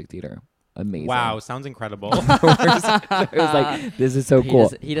for music theater. Amazing. wow, sounds incredible. It was like, this is so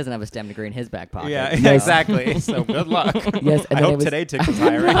cool. He doesn't have a STEM degree in his back pocket. yeah, No. exactly. So good luck. Yes, and I then hope it was, today tickets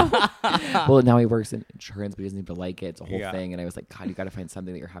hiring. well, now he works in insurance, but he doesn't even like it. It's a whole Yeah. thing. And I was like, God, you got to find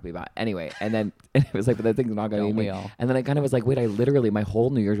something that you're happy about. Anyway, and then and it was like, but that thing's not going to Don't be we me. all? And then I kind of was like, wait, my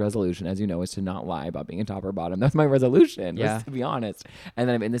whole New Year's resolution, as you know, is to not lie about being a top or bottom. That's my resolution, Yeah. to be honest. And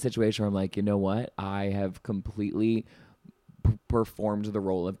then I'm in this situation where I'm like, you know what? I have completely performed the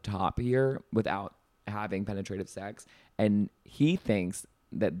role of top here without having penetrative sex. And he thinks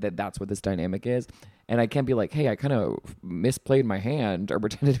that's what this dynamic is. And I can't be like, hey, I kind of misplayed my hand or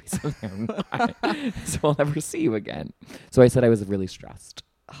pretended to be something I'm not. So I'll never see you again. So I said I was really stressed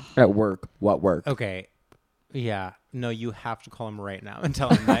at work. What work? Okay. Yeah. No, you have to call him right now and tell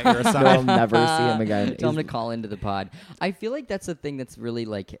him that you're No, I'll aside. never see him again. Tell him to He's- call into the pod. I feel like that's a thing that's really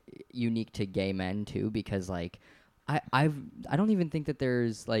like unique to gay men too, because like I don't even think that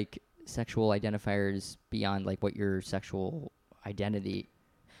there's like sexual identifiers beyond like what your sexual identity.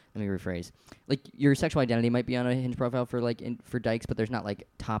 Let me rephrase. Like your sexual identity might be on a Hinge profile for like for dykes, but there's not like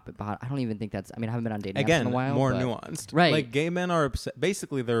top and bottom. I don't even think that's. I mean, I haven't been on dating apps Again, in a while. more but- nuanced. Right. Like gay men are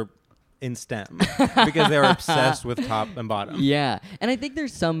basically they're in STEM because they're obsessed with top and bottom. Yeah, and I think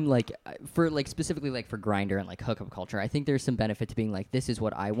there's some like for like specifically like for Grindr and like hookup culture. I think there's some benefit to being like, this is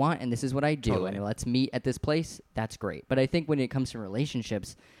what I want and this is what I do, Totally. and let's meet at this place. That's great. But I think when it comes to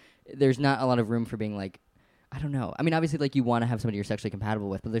relationships, there's not a lot of room for being like, I don't know. I mean, obviously, like you want to have somebody you're sexually compatible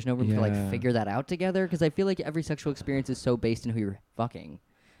with, but there's no room to Yeah. like figure that out together because I feel like every sexual experience is so based in who you're fucking.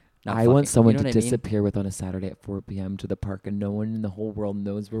 Not I want fucking. someone You know to what I mean? disappear with on a Saturday at 4 p.m. to the park, and no one in the whole world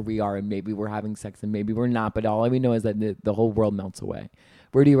knows where we are, and maybe we're having sex, and maybe we're not, but all we know is that the whole world melts away.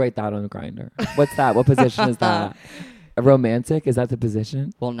 Where do you write that on Grindr? What's that? What position is that? A romantic? Is that the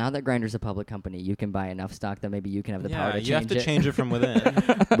position? Well, now that Grindr's a public company, you can buy enough stock that maybe you can have the power Yeah, to change you have to it. change it from within.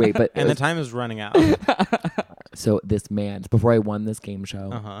 Wait, but And the time is running out. so this man, before I won this game show,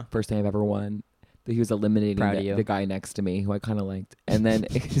 Uh-huh. first thing I've ever won, that he was eliminating Proud of you. the guy next to me who I kind of liked, and then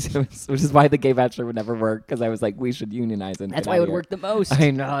which is why the Gay Bachelor would never work, because I was like, we should unionize and That's get why out it of would here. work the most.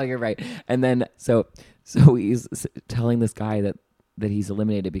 I know, you're right. And then so he's telling this guy that he's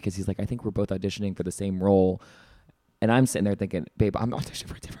eliminated because he's like, I think we're both auditioning for the same role. And I'm sitting there thinking, babe, I'm auditioning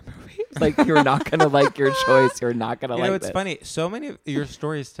for a different movie. Like, you're not going to like your choice. You're not going to You like know, it's this. funny. So many of your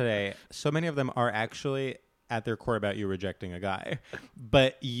stories today, so many of them are actually at their core about you rejecting a guy.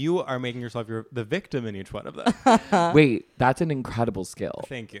 But you are making yourself the victim in each one of them. Wait, that's an incredible skill.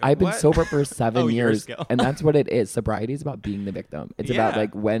 Thank you. I've been What? sober for 7 Oh, your years. skill. And that's what it is. Sobriety is about being the victim. It's about Yeah.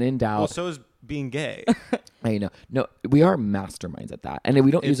 like, when in doubt. Well, so is being gay. I know. No, we are masterminds at that. And we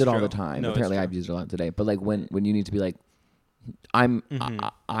don't use It's it all the true. time. No, it's Apparently true. I've used it a lot today. But like when you need to be like, I'm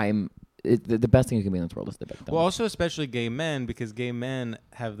Mm-hmm. the best thing you can be in this world is the victim. Well, also especially gay men, because gay men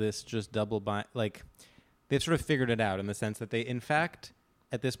have this just double bind. Like, they've sort of figured it out in the sense that they, in fact,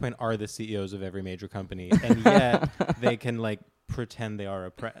 at this point, are the CEOs of every major company, and yet they can like pretend they are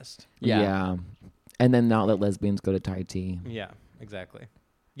oppressed. Yeah. And then not let lesbians go to Thai tea. Yeah, exactly.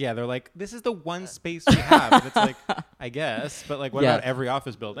 Yeah, they're like, this is the one space we have. And it's like, I guess, but like, what Yeah. about every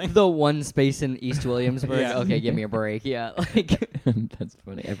office building? The one space in East Williamsburg. Yeah. Okay, give me a break. Yeah, like, That's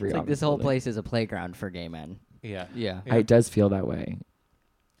funny. Every it's like office this whole building. place is a playground for gay men. Yeah. Yeah. It does feel that way.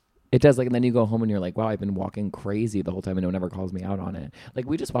 It does. Like, and then you go home and you're like, wow, I've been walking crazy the whole time and no one ever calls me out on it. Like,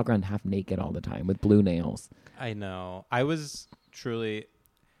 we just walk around half naked all the time with blue nails. I know. I was truly...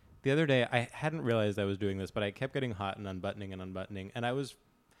 The other day, I hadn't realized I was doing this, but I kept getting hot and unbuttoning, and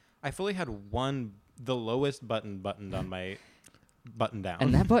I fully had the lowest button buttoned on my button down.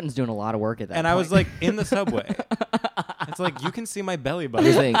 And that button's doing a lot of work at that And point. I was like in the subway. It's like, you can see my belly Here's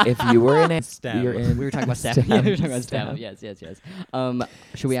button. the thing. If you were in a Stem. you're in. we were talking about STEM. STEM. Yeah, we were talking about STEM. STEM. Yes.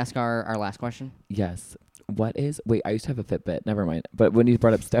 Should we ask our last question? Yes. Wait, I used to have a Fitbit. Never mind. But when you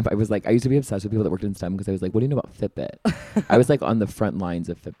brought up STEM, I was like, I used to be obsessed with people that worked in STEM because I was like, what do you know about Fitbit? I was like on the front lines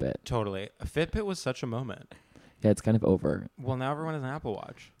of Fitbit. Totally. A Fitbit was such a moment. Yeah, it's kind of over. Well, now everyone has an Apple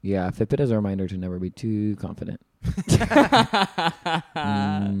Watch. Yeah, Fitbit is a reminder to never be too confident.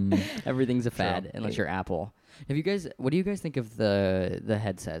 Everything's a fad True. unless you're Apple. What do you guys think of the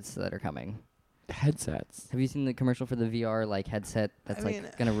headsets that are coming? Headsets. Have you seen the commercial for the VR like headset that's I mean,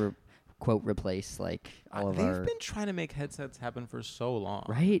 gonna quote replace like all of They've our been trying to make headsets happen for so long.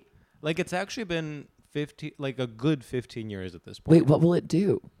 right? Like, it's actually been a good 15 years at this point. Wait, what will it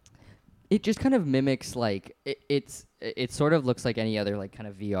do? It just kind of mimics like it sort of looks like any other like kind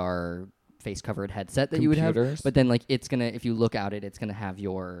of VR face covered headset that you would have, Computers? but then like it's gonna, if you look at it, it's gonna have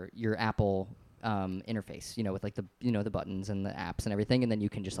your Apple interface, with like the the buttons and the apps and everything, and then you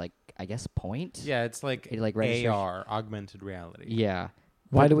can just like I guess point. Yeah, it's like, It, like, registers. AR, augmented reality. Yeah.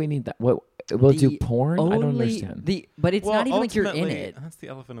 Why But do we need that? What will it do the porn? I don't understand. But it's not even like you're in ultimately, it. That's the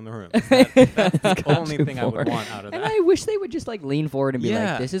elephant in the room. That's the only to thing I would porn. want out of And that. I wish they would just like lean forward and be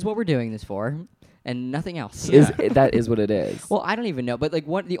Yeah. like, "This is what we're doing this for," and nothing else. Yeah. That is what it is. Well, I don't even know, but like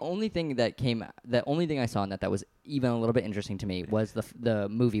the only thing I saw in that was even a little bit interesting to me was the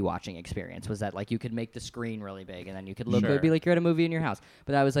movie watching experience. Was that like you could make the screen really big and then you could look, it would be Sure. like you're at a movie in your house.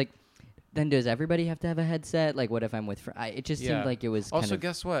 But I was like, then does everybody have to have a headset? Like, what if I'm with? It just seemed like it was. Also, kind of,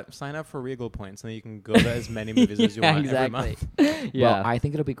 guess what? Sign up for Regal points, and then you can go to as many movies as you Yeah, want every exactly. month. Yeah. Well, I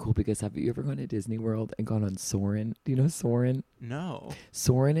think it'll be cool because have you ever gone to Disney World and gone on Soarin'? Do you know Soarin'? No.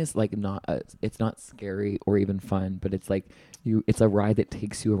 Soarin' is like it's not scary or even fun, but it's like it's a ride that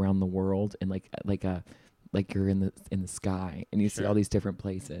takes you around the world and like you're in the sky and you see Sure. all these different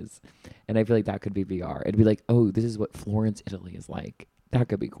places. And I feel like that could be VR. It'd be like, oh, this is what Florence, Italy is like. That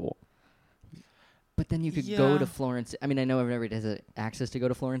could be cool. But then you could go to Yeah. Florence. I mean, I know everybody has access to go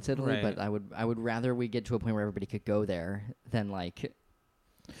to Florence, Italy, Right. but I would rather we get to a point where everybody could go there than like.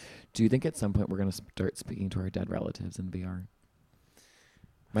 Do you think at some point we're gonna start speaking to our dead relatives in VR?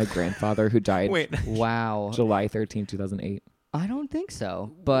 My grandfather, who died Wait. Wow. July 13, 2008. I don't think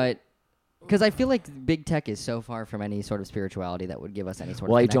so, but because I feel like big tech is so far from any sort of spirituality that would give us any sort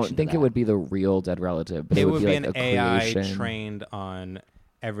Well, of. I connection don't to think it that. would be the real dead relative, but It it would be like an a AI creation. trained on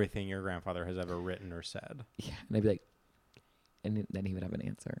everything your grandfather has ever written or said. Yeah, and I'd be like, and then he would have an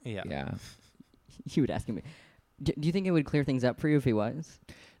answer. Yeah. Yeah. You would ask him. Do you think it would clear things up for you if he was?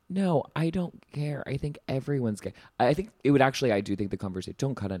 No, I don't care. I think everyone's gay. I think it would actually, I do think the conversation,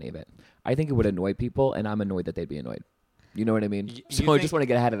 don't cut any of it. I think it would annoy people, and I'm annoyed that they'd be annoyed. You know what I mean? You So I think- just want to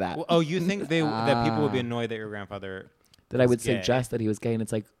get ahead of that. Well, oh, you think that people would be annoyed that your grandfather that I was would gay. suggest that he was gay, and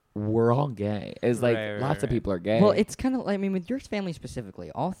it's like, we're all gay. It's like lots of people are gay. Well, it's kind of like, I mean, with your family specifically,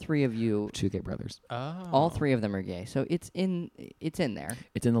 all three of you, 2 gay brothers. Oh. all three of them are gay. So it's in there.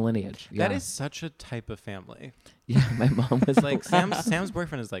 It's in the lineage. Yeah. That is such a type of family. Yeah, my mom was Like Sam's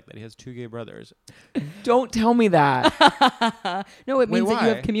boyfriend is like that. He has 2 gay brothers. Don't tell me that. No, it Wait, means that you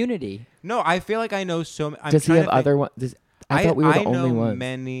why? have community. No, I feel like I know so many. Does he have other ones? I thought we were the only know ones.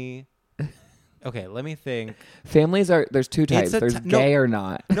 many. Okay, let me think. Families are, there's 2 types. There's gay or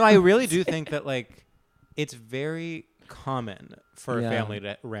not. No, I really do think that like it's very common for a Yeah. family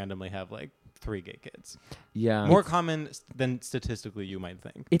to randomly have like 3 gay kids. Yeah. More common than statistically you might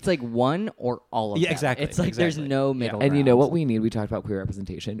think. It's like one or all of Yeah, them. exactly, It's like there's exactly. no Yeah. middle And you know ground. what we need? We talked about queer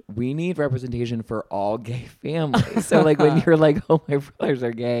representation. We need representation for all gay families. So like when you're like, oh, my brothers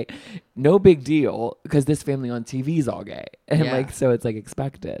are gay, no big deal because this family on TV is all gay. And Yeah. like, so it's like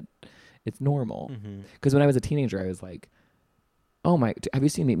expected. It's normal. Mm-hmm. Because when I was a teenager, I was like, oh my, have you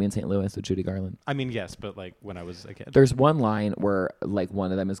seen Meet Me in St. Louis with Judy Garland? I mean, yes, but like when I was a kid. There's one line where like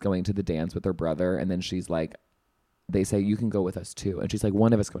one of them is going to the dance with her brother and then she's like, they say, you can go with us too. And she's like,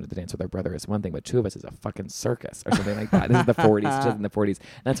 one of us going to the dance with our brother is one thing, but 2 of us is a fucking circus or something like that. This is the 40s, just in the 40s.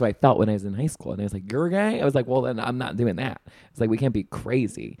 And that's what I felt when I was in high school. And I was like, you're gay? I was like, well, then I'm not doing that. It's like, we can't be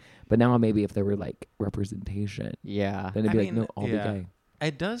crazy. But now maybe if there were like representation, Yeah. then it'd I be like, mean, no, I'll yeah. be gay.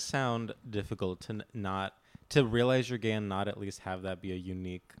 It does sound difficult to not to realize you're gay and not at least have that be a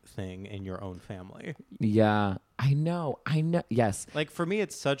unique thing in your own family. Yeah, I know. Yes. Like for me,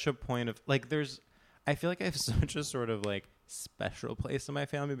 it's such a point of like I feel like I have such a sort of like special place in my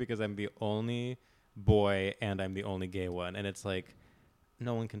family because I'm the only boy and I'm the only gay one, and it's like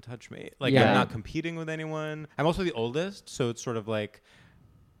no one can touch me. Like Yeah. I'm not competing with anyone. I'm also the oldest, so it's sort of like,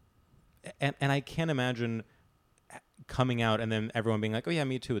 and I can't imagine coming out and then everyone being like, oh yeah,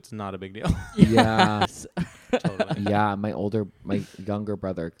 me too. It's not a big deal. Yeah. Totally. Yeah, my younger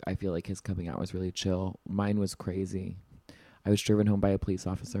brother, I feel like his coming out was really chill. Mine was crazy. I was driven home by a police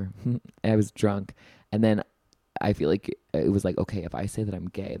officer. I was drunk. And then I feel like it was like, okay, if I say that I'm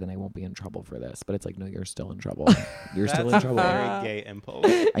gay, then I won't be in trouble for this. But it's like, no, you're still in trouble. You're still in That's trouble. a very gay impulse.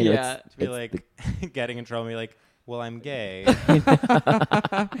 I know Yeah. To be it's like getting in trouble and be like, well, I'm gay.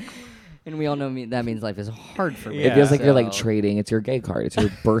 And we all know that means life is hard for me. It feels like you're like So trading. It's your gay card. It's your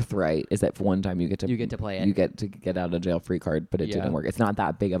birthright. Is that for one time you get to play it. You get to get out of jail free card, but it Yeah. didn't work. It's not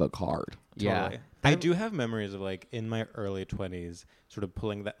that big of a card. Yeah. Totally. I do have memories of like in my early 20s sort of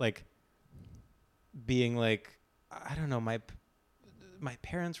pulling that, like being like, I don't know, my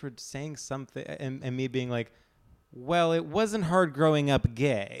parents were saying something and me being like, well, it wasn't hard growing up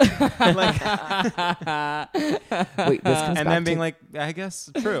gay. Like, Wait, this comes and back then being to, like, I guess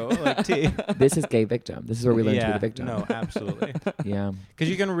true. Like, T. this is gay victim. This is where we learn to be Yeah, the victim. no, absolutely. Yeah. Because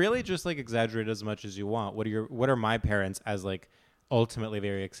you can really just like exaggerate as much as you want. What are my parents as like ultimately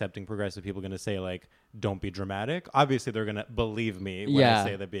very accepting progressive people going to say like, don't be dramatic? Obviously they're going to believe me when Yeah. I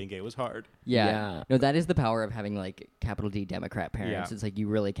say that being gay was hard. Yeah. Yeah. No, that is the power of having like capital D Democrat parents. Yeah. It's like you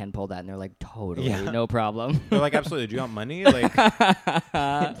really can pull that and they're like, totally, Yeah. no problem. They're like, absolutely. Do you want money? Like, do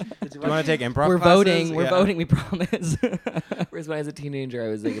you want to take improv We're classes? voting. We're Yeah. voting, we promise. Whereas when I was a teenager, I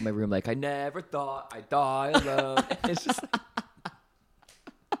was like in my room, like, I never thought I'd die alone. It's just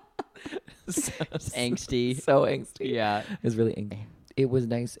Angsty. so angsty. Yeah. It was really angry. It was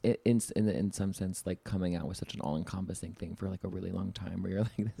nice in some sense, like coming out was such an all-encompassing thing for like a really long time where you're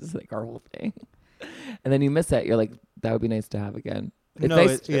like, this is like our whole thing. And then you miss it. You're like, that would be nice to have again. It's No,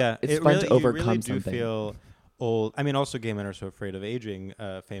 nice. it's fun really, to overcome you really do something. feel old. I mean, also gay men are so afraid of aging,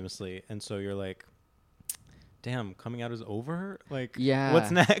 famously. And so you're like, damn, coming out is over? Like, Yeah.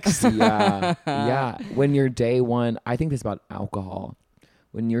 what's next? Yeah. Yeah. When you're day one, I think this about alcohol.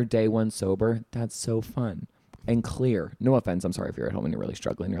 When you're day one sober, that's so fun and clear. No offense. I'm sorry if you're at home and you're really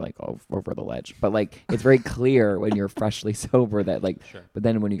struggling. You're like, oh, over the ledge. But like, it's very clear when you're freshly sober that like, Sure. but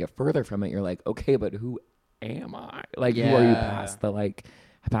then when you get further from it, you're like, okay, but who am I? Like, who are you Yeah.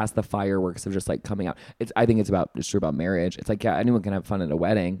 past the fireworks of just like coming out? I think it's true about marriage. It's like, yeah, anyone can have fun at a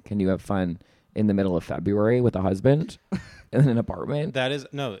wedding. Can you have fun in the middle of February with a husband in an apartment? That is,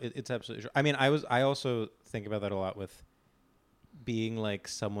 no, it's absolutely true. I mean, I also think about that a lot with being like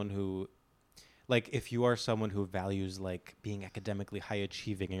someone who, like if you are someone who values like being academically high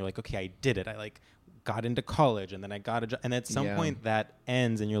achieving and you're like, okay, I did it. I like got into college and then I got a job. And at some Yeah. point that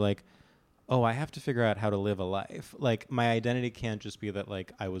ends and you're like, oh, I have to figure out how to live a life. Like my identity can't just be that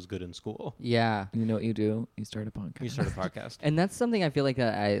like I was good in school. Yeah. You know what you do? You start a podcast. You start a podcast. And that's something I feel like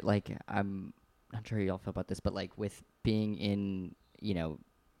I'm not sure how y'all feel about this, but like with being in,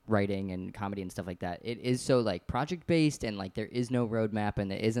 writing and comedy and stuff like that, it is so like project based, and like there is no roadmap,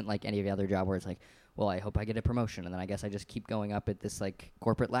 and it isn't like any of the other job where it's like, well, I hope I get a promotion, and then I guess I just keep going up at this like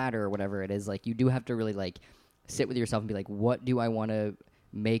corporate ladder or whatever it is. Like you do have to really like sit with yourself and be like, what do I want to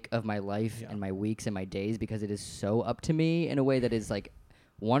make of my life and my weeks and my days, because it is so up to me in a way that is like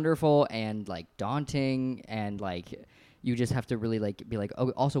wonderful and like daunting, and like you just have to really like be like,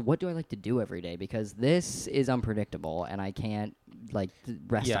 oh, also what do I like to do every day, because this is unpredictable and I can't like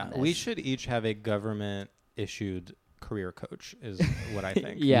rest on this. We should each have a government issued career coach is what I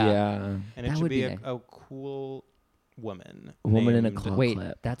think. Yeah. And it That should would be be a cool woman. A woman in a named- claw Wait,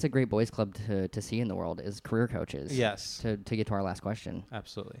 clip. that's a great boys club to see in the world, is career coaches. Yes. To get to our last question.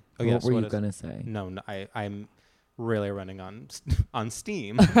 Absolutely. What yes, were you is- gonna say? No, I'm really running on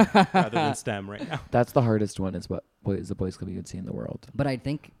Steam rather than STEM right now. That's the hardest one. Is what is the boys club you could see in the world? But I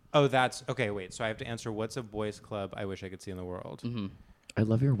think Oh, that's okay. Wait, so I have to answer. What's a boys' club I wish I could see in the world? I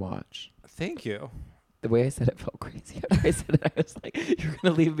love your watch. Thank you. The way I said it felt crazy. After I said it, I was like, "You're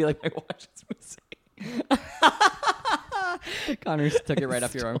gonna leave and be like, my watch is missing." Connor took it right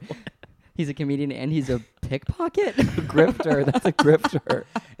off your arm. He's a comedian and he's a pickpocket. Grifter. That's a grifter.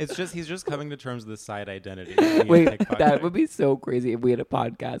 It's just he's just coming to terms with the side identity. Being a Wait, pickpocket. that would be so crazy if we had a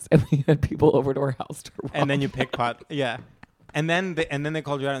podcast and we had people over to our house to watch. And then you pickpocket. Yeah. And then they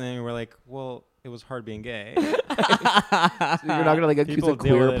called you out, and then you were like, "Well, it was hard being gay." So you're not gonna like accuse People a deal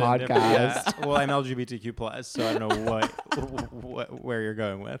queer with it in different- podcast. Yeah. Well, I'm LGBTQ plus, so I don't know where you're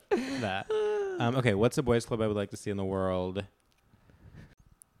going with that. Okay, what's a boys' club I would like to see in the world?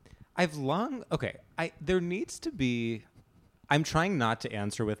 There needs to be. I'm trying not to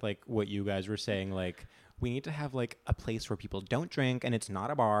answer with like what you guys were saying, like we need to have like a place where people don't drink and it's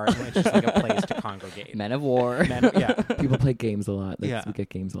not a bar, and it's just like a place to congregate. Men of War. Yeah. People play games a lot. Yeah. We get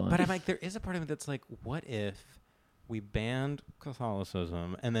games a lot. But I'm like, there is a part of me that's like, what if we banned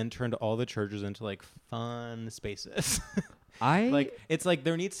Catholicism and then turned all the churches into like fun spaces? It's like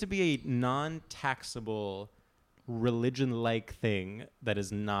there needs to be a non-taxable religion-like thing that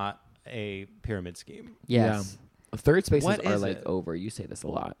is not a pyramid scheme. Yes. Third spaces What are is like it? over. You say this a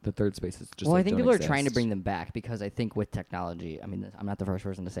lot. The third spaces just Well, I like, think don't people are trying to exist. bring them back, because I think with technology, I mean, I'm not the first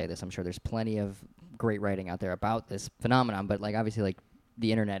person to say this. I'm sure there's plenty of great writing out there about this phenomenon, but like obviously like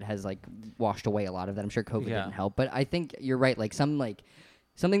the internet has like washed away a lot of that. I'm sure COVID didn't help, but I think you're right. Like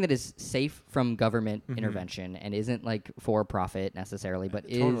something that is safe from government intervention and isn't like for profit necessarily, but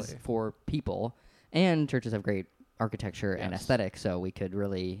is for people. And churches have great architecture and aesthetics, so we could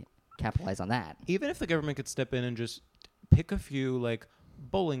really capitalize on that. Even if the government could step in and just pick a few like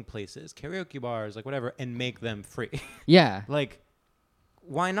bowling places, karaoke bars, like whatever, and make them free. Yeah. Like,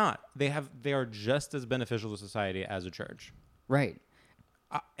 why not? They are just as beneficial to society as a church. Right.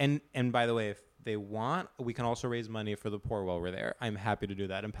 And by the way, if they want, we can also raise money for the poor while we're there. I'm happy to do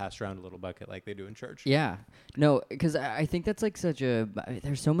that and pass around a little bucket like they do in church. Yeah. No, because I think that's like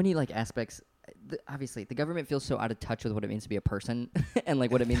there's so many like aspects. Obviously, the government feels so out of touch with what it means to be a person and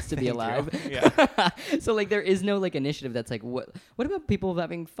like what it means to be alive. Yeah. So like there is no like initiative that's like what about people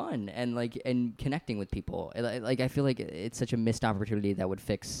having fun and like and connecting with people? Like I feel like it's such a missed opportunity that would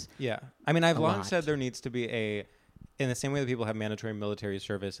fix. Yeah. I mean, I've a long lot. said there needs to be in the same way that people have mandatory military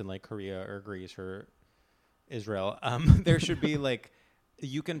service in like Korea or Greece or Israel, there should be like,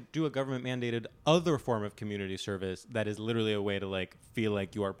 you can do a government mandated other form of community service that is literally a way to like feel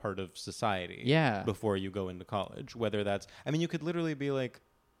like you are part of society. Yeah. Before you go into college, whether that's, I mean, you could literally be like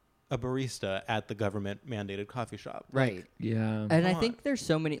a barista at the government mandated coffee shop. Right. Like, Yeah. And I Come think there's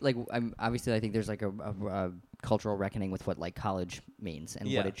so many like obviously I think there's like a cultural reckoning with what like college means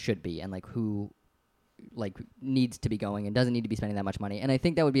and what it should be and like who like needs to be going and doesn't need to be spending that much money. And I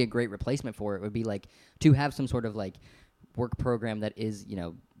think that would be a great replacement for it. Would be like to have some sort of like work program that is, you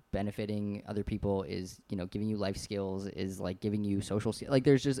know, benefiting other people, is, you know, giving you life skills, is like giving you social skills. Like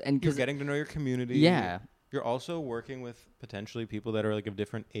there's just, and you're getting to know your community. Yeah. You're also working with potentially people that are like of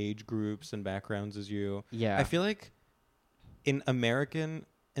different age groups and backgrounds as you. Yeah. I feel like in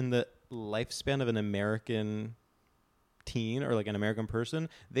the lifespan of an American teen or like an American person,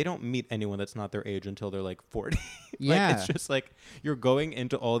 they don't meet anyone that's not their age until they're like 40. Yeah. Like, it's just like you're going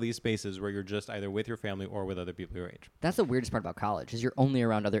into all these spaces where you're just either with your family or with other people your age. That's the weirdest part about college, is you're only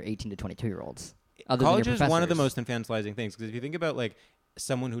around other 18 to 22 year olds. College is one of the most infantilizing things, because if you think about like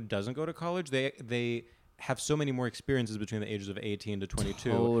someone who doesn't go to college, they have so many more experiences between the ages of 18 to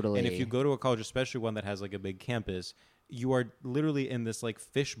 22. Totally. And if you go to a college, especially one that has like a big campus, you are literally in this like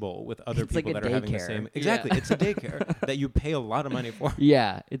fishbowl with other It's people like a that are having the daycare. same. Exactly. Yeah. It's a daycare that you pay a lot of money for.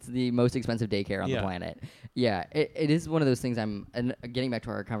 Yeah, it's the most expensive daycare on the Yeah. planet. Yeah, it is one of those things. And getting back to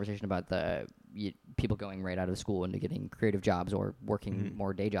our conversation about the people going right out of school into getting creative jobs or working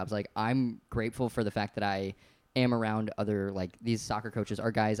more day jobs. Like, I'm grateful for the fact that I am around other, like, these soccer coaches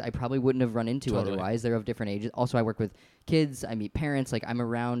are guys I probably wouldn't have run into otherwise. They're of different ages. Also, I work with kids. I meet parents. Like, I'm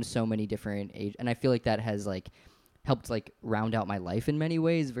around so many different age, and I feel like that has, like, helped, like, round out my life in many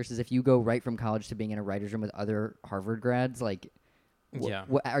ways versus if you go right from college to being in a writer's room with other Harvard grads, like,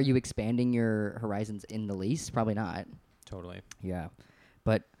 are you expanding your horizons in the least? Probably not. Totally. Yeah.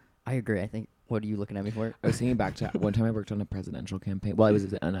 But I agree. I think, what are you looking at me for? I was thinking back to one time I worked on a presidential campaign. Well, I was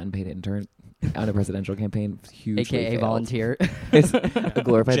an unpaid intern on a presidential campaign. Hugely AKA failed. volunteer. It's a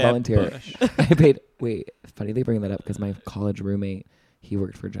glorified Jeb volunteer. Bush. I paid. Wait, funny they bring that up because my college roommate, he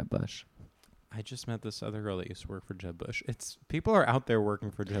worked for Jeb Bush. I just met this other girl that used to work for Jeb Bush. It's people are out there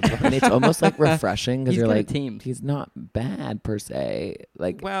working for Jeb Bush. And it's almost like refreshing because He's you're got a like, team. he's not bad per se.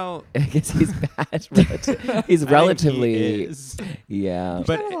 Like, well, I guess he's bad. He's I think relatively, he is. yeah.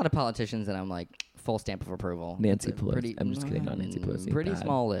 But a lot of politicians that I'm like full stamp of approval. Nancy It's a Pelosi. I'm just kidding, not Nancy Pelosi. Pretty Bad.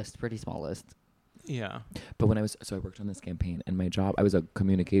 small list. Pretty small list. Yeah. But when I worked on this campaign, and my job, I was a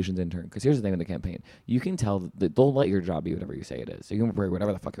communications intern. Because here's the thing with the campaign: you can tell that they'll let your job be whatever you say it is. So you can write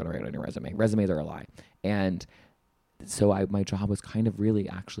whatever the fuck you want to write on your resume. Resumes are a lie, and so my job was kind of really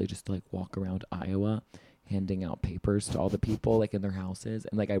actually just to like walk around Iowa, handing out papers to all the people like in their houses,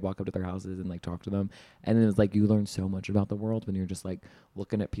 and like I'd walk up to their houses and like talk to them, and then it's like you learn so much about the world when you're just like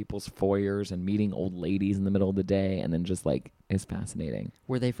looking at people's foyers and meeting old ladies in the middle of the day, and then just like it's fascinating.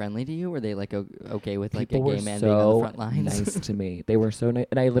 Were they friendly to you? Were they like okay with like People a gay were man so being on the front lines? nice to me. They were so nice,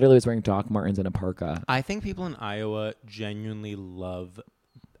 and I literally was wearing Doc Martens and a parka. I think people in Iowa genuinely love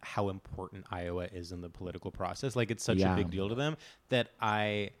how important Iowa is in the political process. Like it's such a big deal to them that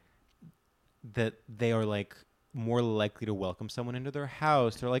they are like more likely to welcome someone into their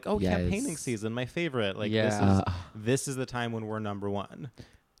house. They're like, oh, campaigning season, my favorite. Like this is the time when we're number one.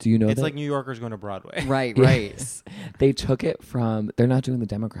 Do you know it's that? like New Yorkers going to Broadway. Right. Yes. They took it from, they're not doing the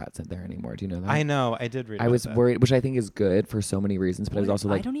Democrats in there anymore. Do you know that? I know. I did read I about was that. worried, which I think is good for so many reasons, but I was also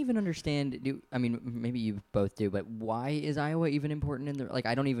like, I don't even understand. I mean, maybe you both do, but why is Iowa even important in the, like,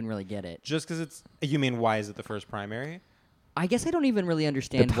 I don't even really get it. Just because it's, you mean why is it the first primary? I guess I don't even really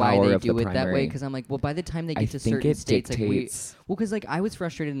understand The why power they of do the it that way, primary. because I'm like, well, by the time they I get to think certain it states, dictates. well, because like I was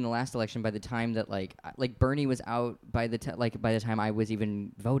frustrated in the last election by the time that like Bernie was out by the by the time I was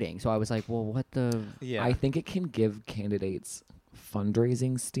even voting, so I was like, well, what the? Yeah. I think it can give candidates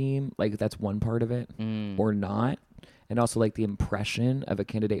fundraising steam, like that's one part of it, or not. And also like the impression of a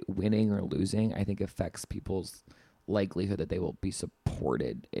candidate winning or losing, I think affects people's likelihood that they will be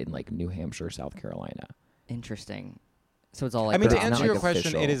supported in like New Hampshire, South Carolina. Interesting. So it's all like, I mean, to it's not, answer like, your question,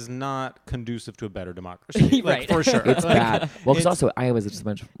 official. it is not conducive to a better democracy. Right. For sure. It's Like, bad. Well, because it's- also Iowa's just a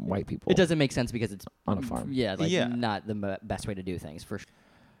bunch of white people. it doesn't make sense because it's on a farm. Yeah, like Yeah. not the best way to do things for sure.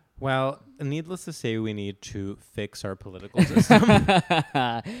 Well, needless to say, we need to fix our political system.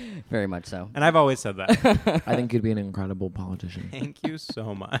 Very much so. And I've always said that. I think you'd be an incredible politician. Thank you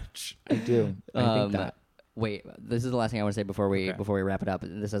so much. I do. I think that. Wait, this is the last thing I want to say before we wrap it up.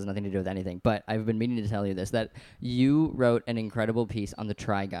 This has nothing to do with anything, but I've been meaning to tell you this, that you wrote an incredible piece on the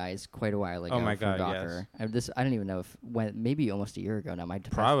Try Guys quite a while ago. Oh my from God, Gawker. I don't even know maybe almost a year ago now.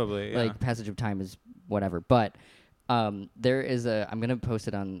 Probably, yeah. Like passage of time is whatever, but there is I'm gonna post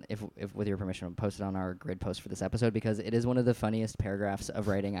it on if with your permission, I'll post it on our grid post for this episode because it is one of the funniest paragraphs of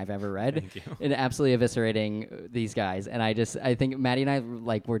writing I've ever read. Thank you. And absolutely eviscerating these guys, and I think Maddie and I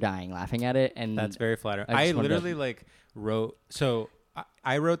like were dying laughing at it. And That's very flattering. I I just wanted to- literally like wrote, so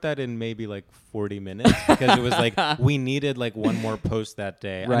I wrote that in maybe like 40 minutes because it was like we needed like one more post that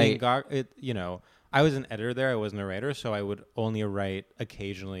day. Right. I mean, I was an editor there. I wasn't a writer, so I would only write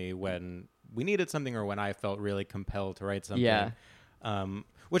occasionally when we needed something or when I felt really compelled to write something. Yeah.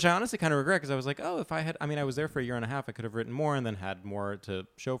 Which I honestly kind of regret because I was like, oh, if I had, I mean, I was there for a year and a half. I could have written more and then had more to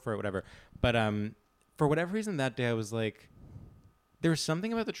show for it, whatever. But for whatever reason that day, I was like, there was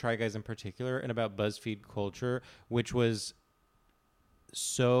something about the Try Guys in particular and about BuzzFeed culture, which was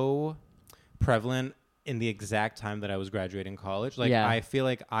so prevalent in the exact time that I was graduating college. Like, Yeah. I feel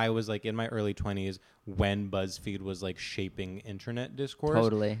like I was like in my early 20s when BuzzFeed was like shaping internet discourse.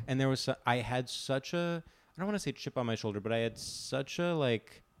 Totally. And there was, I had such a, I don't want to say chip on my shoulder, but I had such a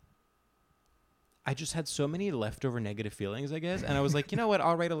like, I just had so many leftover negative feelings, I guess. And I was like, you know what?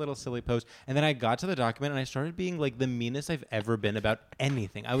 I'll write a little silly post. And then I got to the document and I started being like the meanest I've ever been about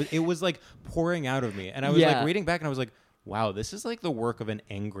anything. It was like pouring out of me. And I was Yeah. like reading back and I was like, wow, this is like the work of an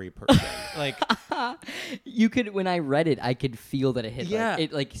angry person. Like, You could, when I read it, I could feel that it had, Yeah. like,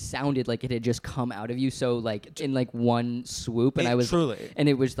 it like sounded like it had just come out of you. So like in like one swoop, and It I was truly. and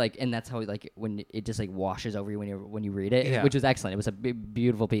it was like, and that's how like when it just like washes over you when you read it, Yeah. which was excellent. It was a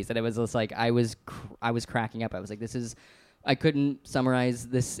beautiful piece, and it was just like I was cracking up. I was like, this is, I couldn't summarize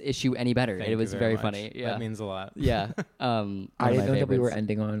this issue any better. Thank it you was very very much. funny. Yeah, That means a lot. yeah. I One of didn't my know that we were favorites.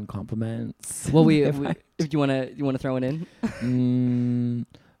 ending on compliments. Well, If I- if you wanna throw it in.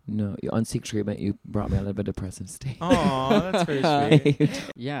 No, on Seek Treatment, you brought me out of a depressive state. Oh, that's very sweet.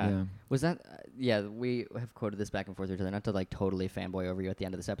 Yeah. Was that? Yeah, we have quoted this back and forth with each other. Not to like totally fanboy over you at the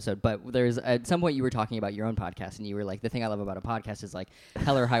end of this episode, but there's at some point you were talking about your own podcast, and you were like, "The thing I love about a podcast is like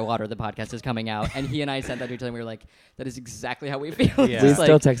hell or high water, the podcast is coming out." And he and I said that to each other, and we were like, "That is exactly how we feel." Yeah. We It's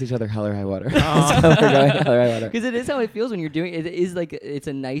still like, text each other hell or high water. Aw. So we're going hell or high water. because it is how it feels when you're doing it. It is like it's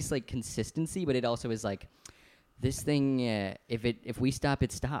a nice like consistency, but it also is like this thing. If we stop,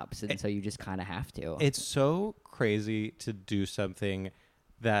 it stops, and so you just kind of have to. It's so crazy to do something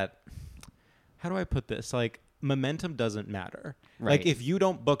that, how do I put this? Like, momentum doesn't matter. Right. Like, if you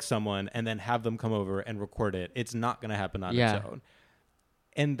don't book someone and then have them come over and record it, it's not going to happen on Yeah. its own.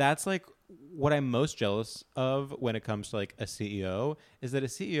 And that's like what I'm most jealous of when it comes to like a CEO, is that a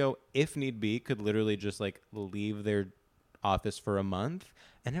CEO, if need be, could literally just like leave their office for a month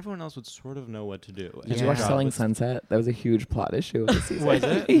and everyone else would sort of know what to do. And Did you their watch job Selling was- Sunset? That was a huge plot issue of the season. Was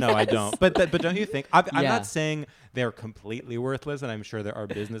it? No, I Yes. don't. But don't you think? I'm Yeah. not saying they're completely worthless, and I'm sure there are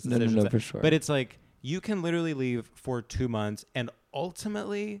business No, decisions. for sure. But it's like you can literally leave for 2 months, and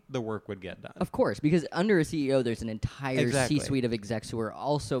ultimately the work would get done. Of course, because under a CEO, there's an entire Exactly. C-suite of execs who are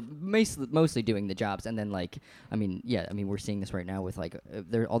also mostly doing the jobs. And then, like, we're seeing this right now with, like,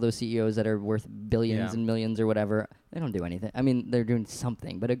 there all those CEOs that are worth billions Yeah. and millions or whatever. They don't do anything. I mean, they're doing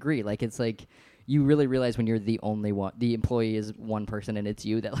something. But agree, like, it's like you really realize when you're the only one, the employee is one person and it's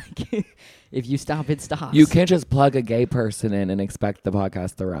you, that, like, if you stop, it stops. You can't just plug a gay person in and expect the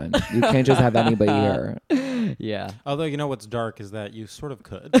podcast to run. You can't just have anybody here. Yeah. Although, you know what's dark is that you sort of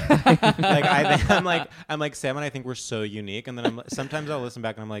could. I'm like Sam and I think we're so unique, and then sometimes I'll listen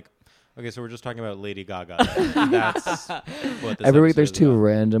back and I'm like, okay, so we're just talking about Lady Gaga. That's what this Every week episode there's is two about.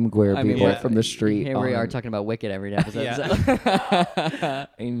 random queer I mean, people yeah. from the street. Here we are on- talking about Wicked every episode. Yeah. So.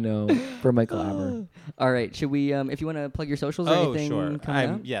 I know. For my collabor. All right. Should we, if you want to plug your socials or Oh, anything sure. coming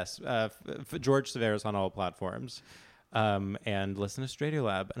up? Yes. George Civeris on all platforms. And listen to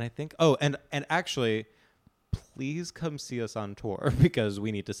Stradiolab. And I think, and actually, please come see us on tour because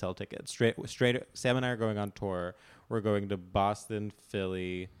we need to sell tickets. Sam and I are going on tour. We're going to Boston,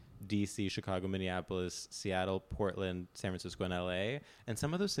 Philly, DC, Chicago, Minneapolis, Seattle, Portland, San Francisco, and LA. And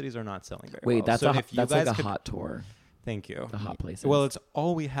some of those cities are not selling very well. Wait, that's So a if you that's like guys a could- hot tour. Thank you. The hot places. Well, it's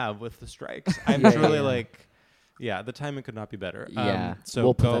all we have with the strikes. I'm Yeah, truly yeah. like, yeah, the timing could not be better. Yeah. So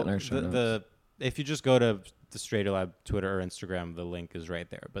We'll put go, that in our show notes. if you just go to the Stradiolab Twitter or Instagram, the link is right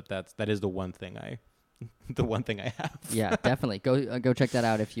there. But that is the one thing I have. Yeah, definitely. Go check that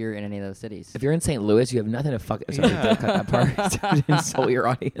out if you're in any of those cities. If you're in St. Louis, you have nothing to fuck. Sorry, Yeah. don't cut that part. Insult your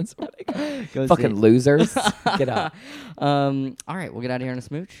audience. Go Fucking see. losers. Get out. All right, we'll get out of here on a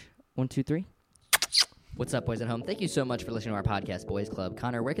smooch. 1, 2, 3. What's up, boys at home? Thank you so much for listening to our podcast, Boys Club.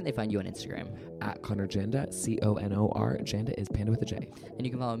 Connor, where can they find you on Instagram? At Connor Janda, CONOR. Janda is Panda with a J. And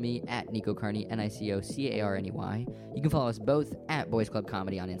you can follow me at Nico Carney, NICOCARNEY. You can follow us both at Boys Club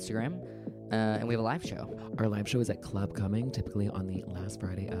Comedy on Instagram. And we have a live show. Our live show is at Club Coming, typically on the last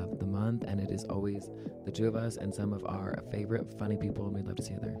Friday of the month, and it is always the two of us and some of our favorite funny people, and we'd love to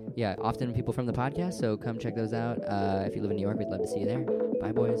see you there. Yeah, often people from the podcast, so come check those out. If you live in New York, we'd love to see you there.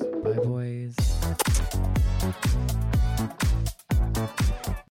 Bye, boys. Bye, boys.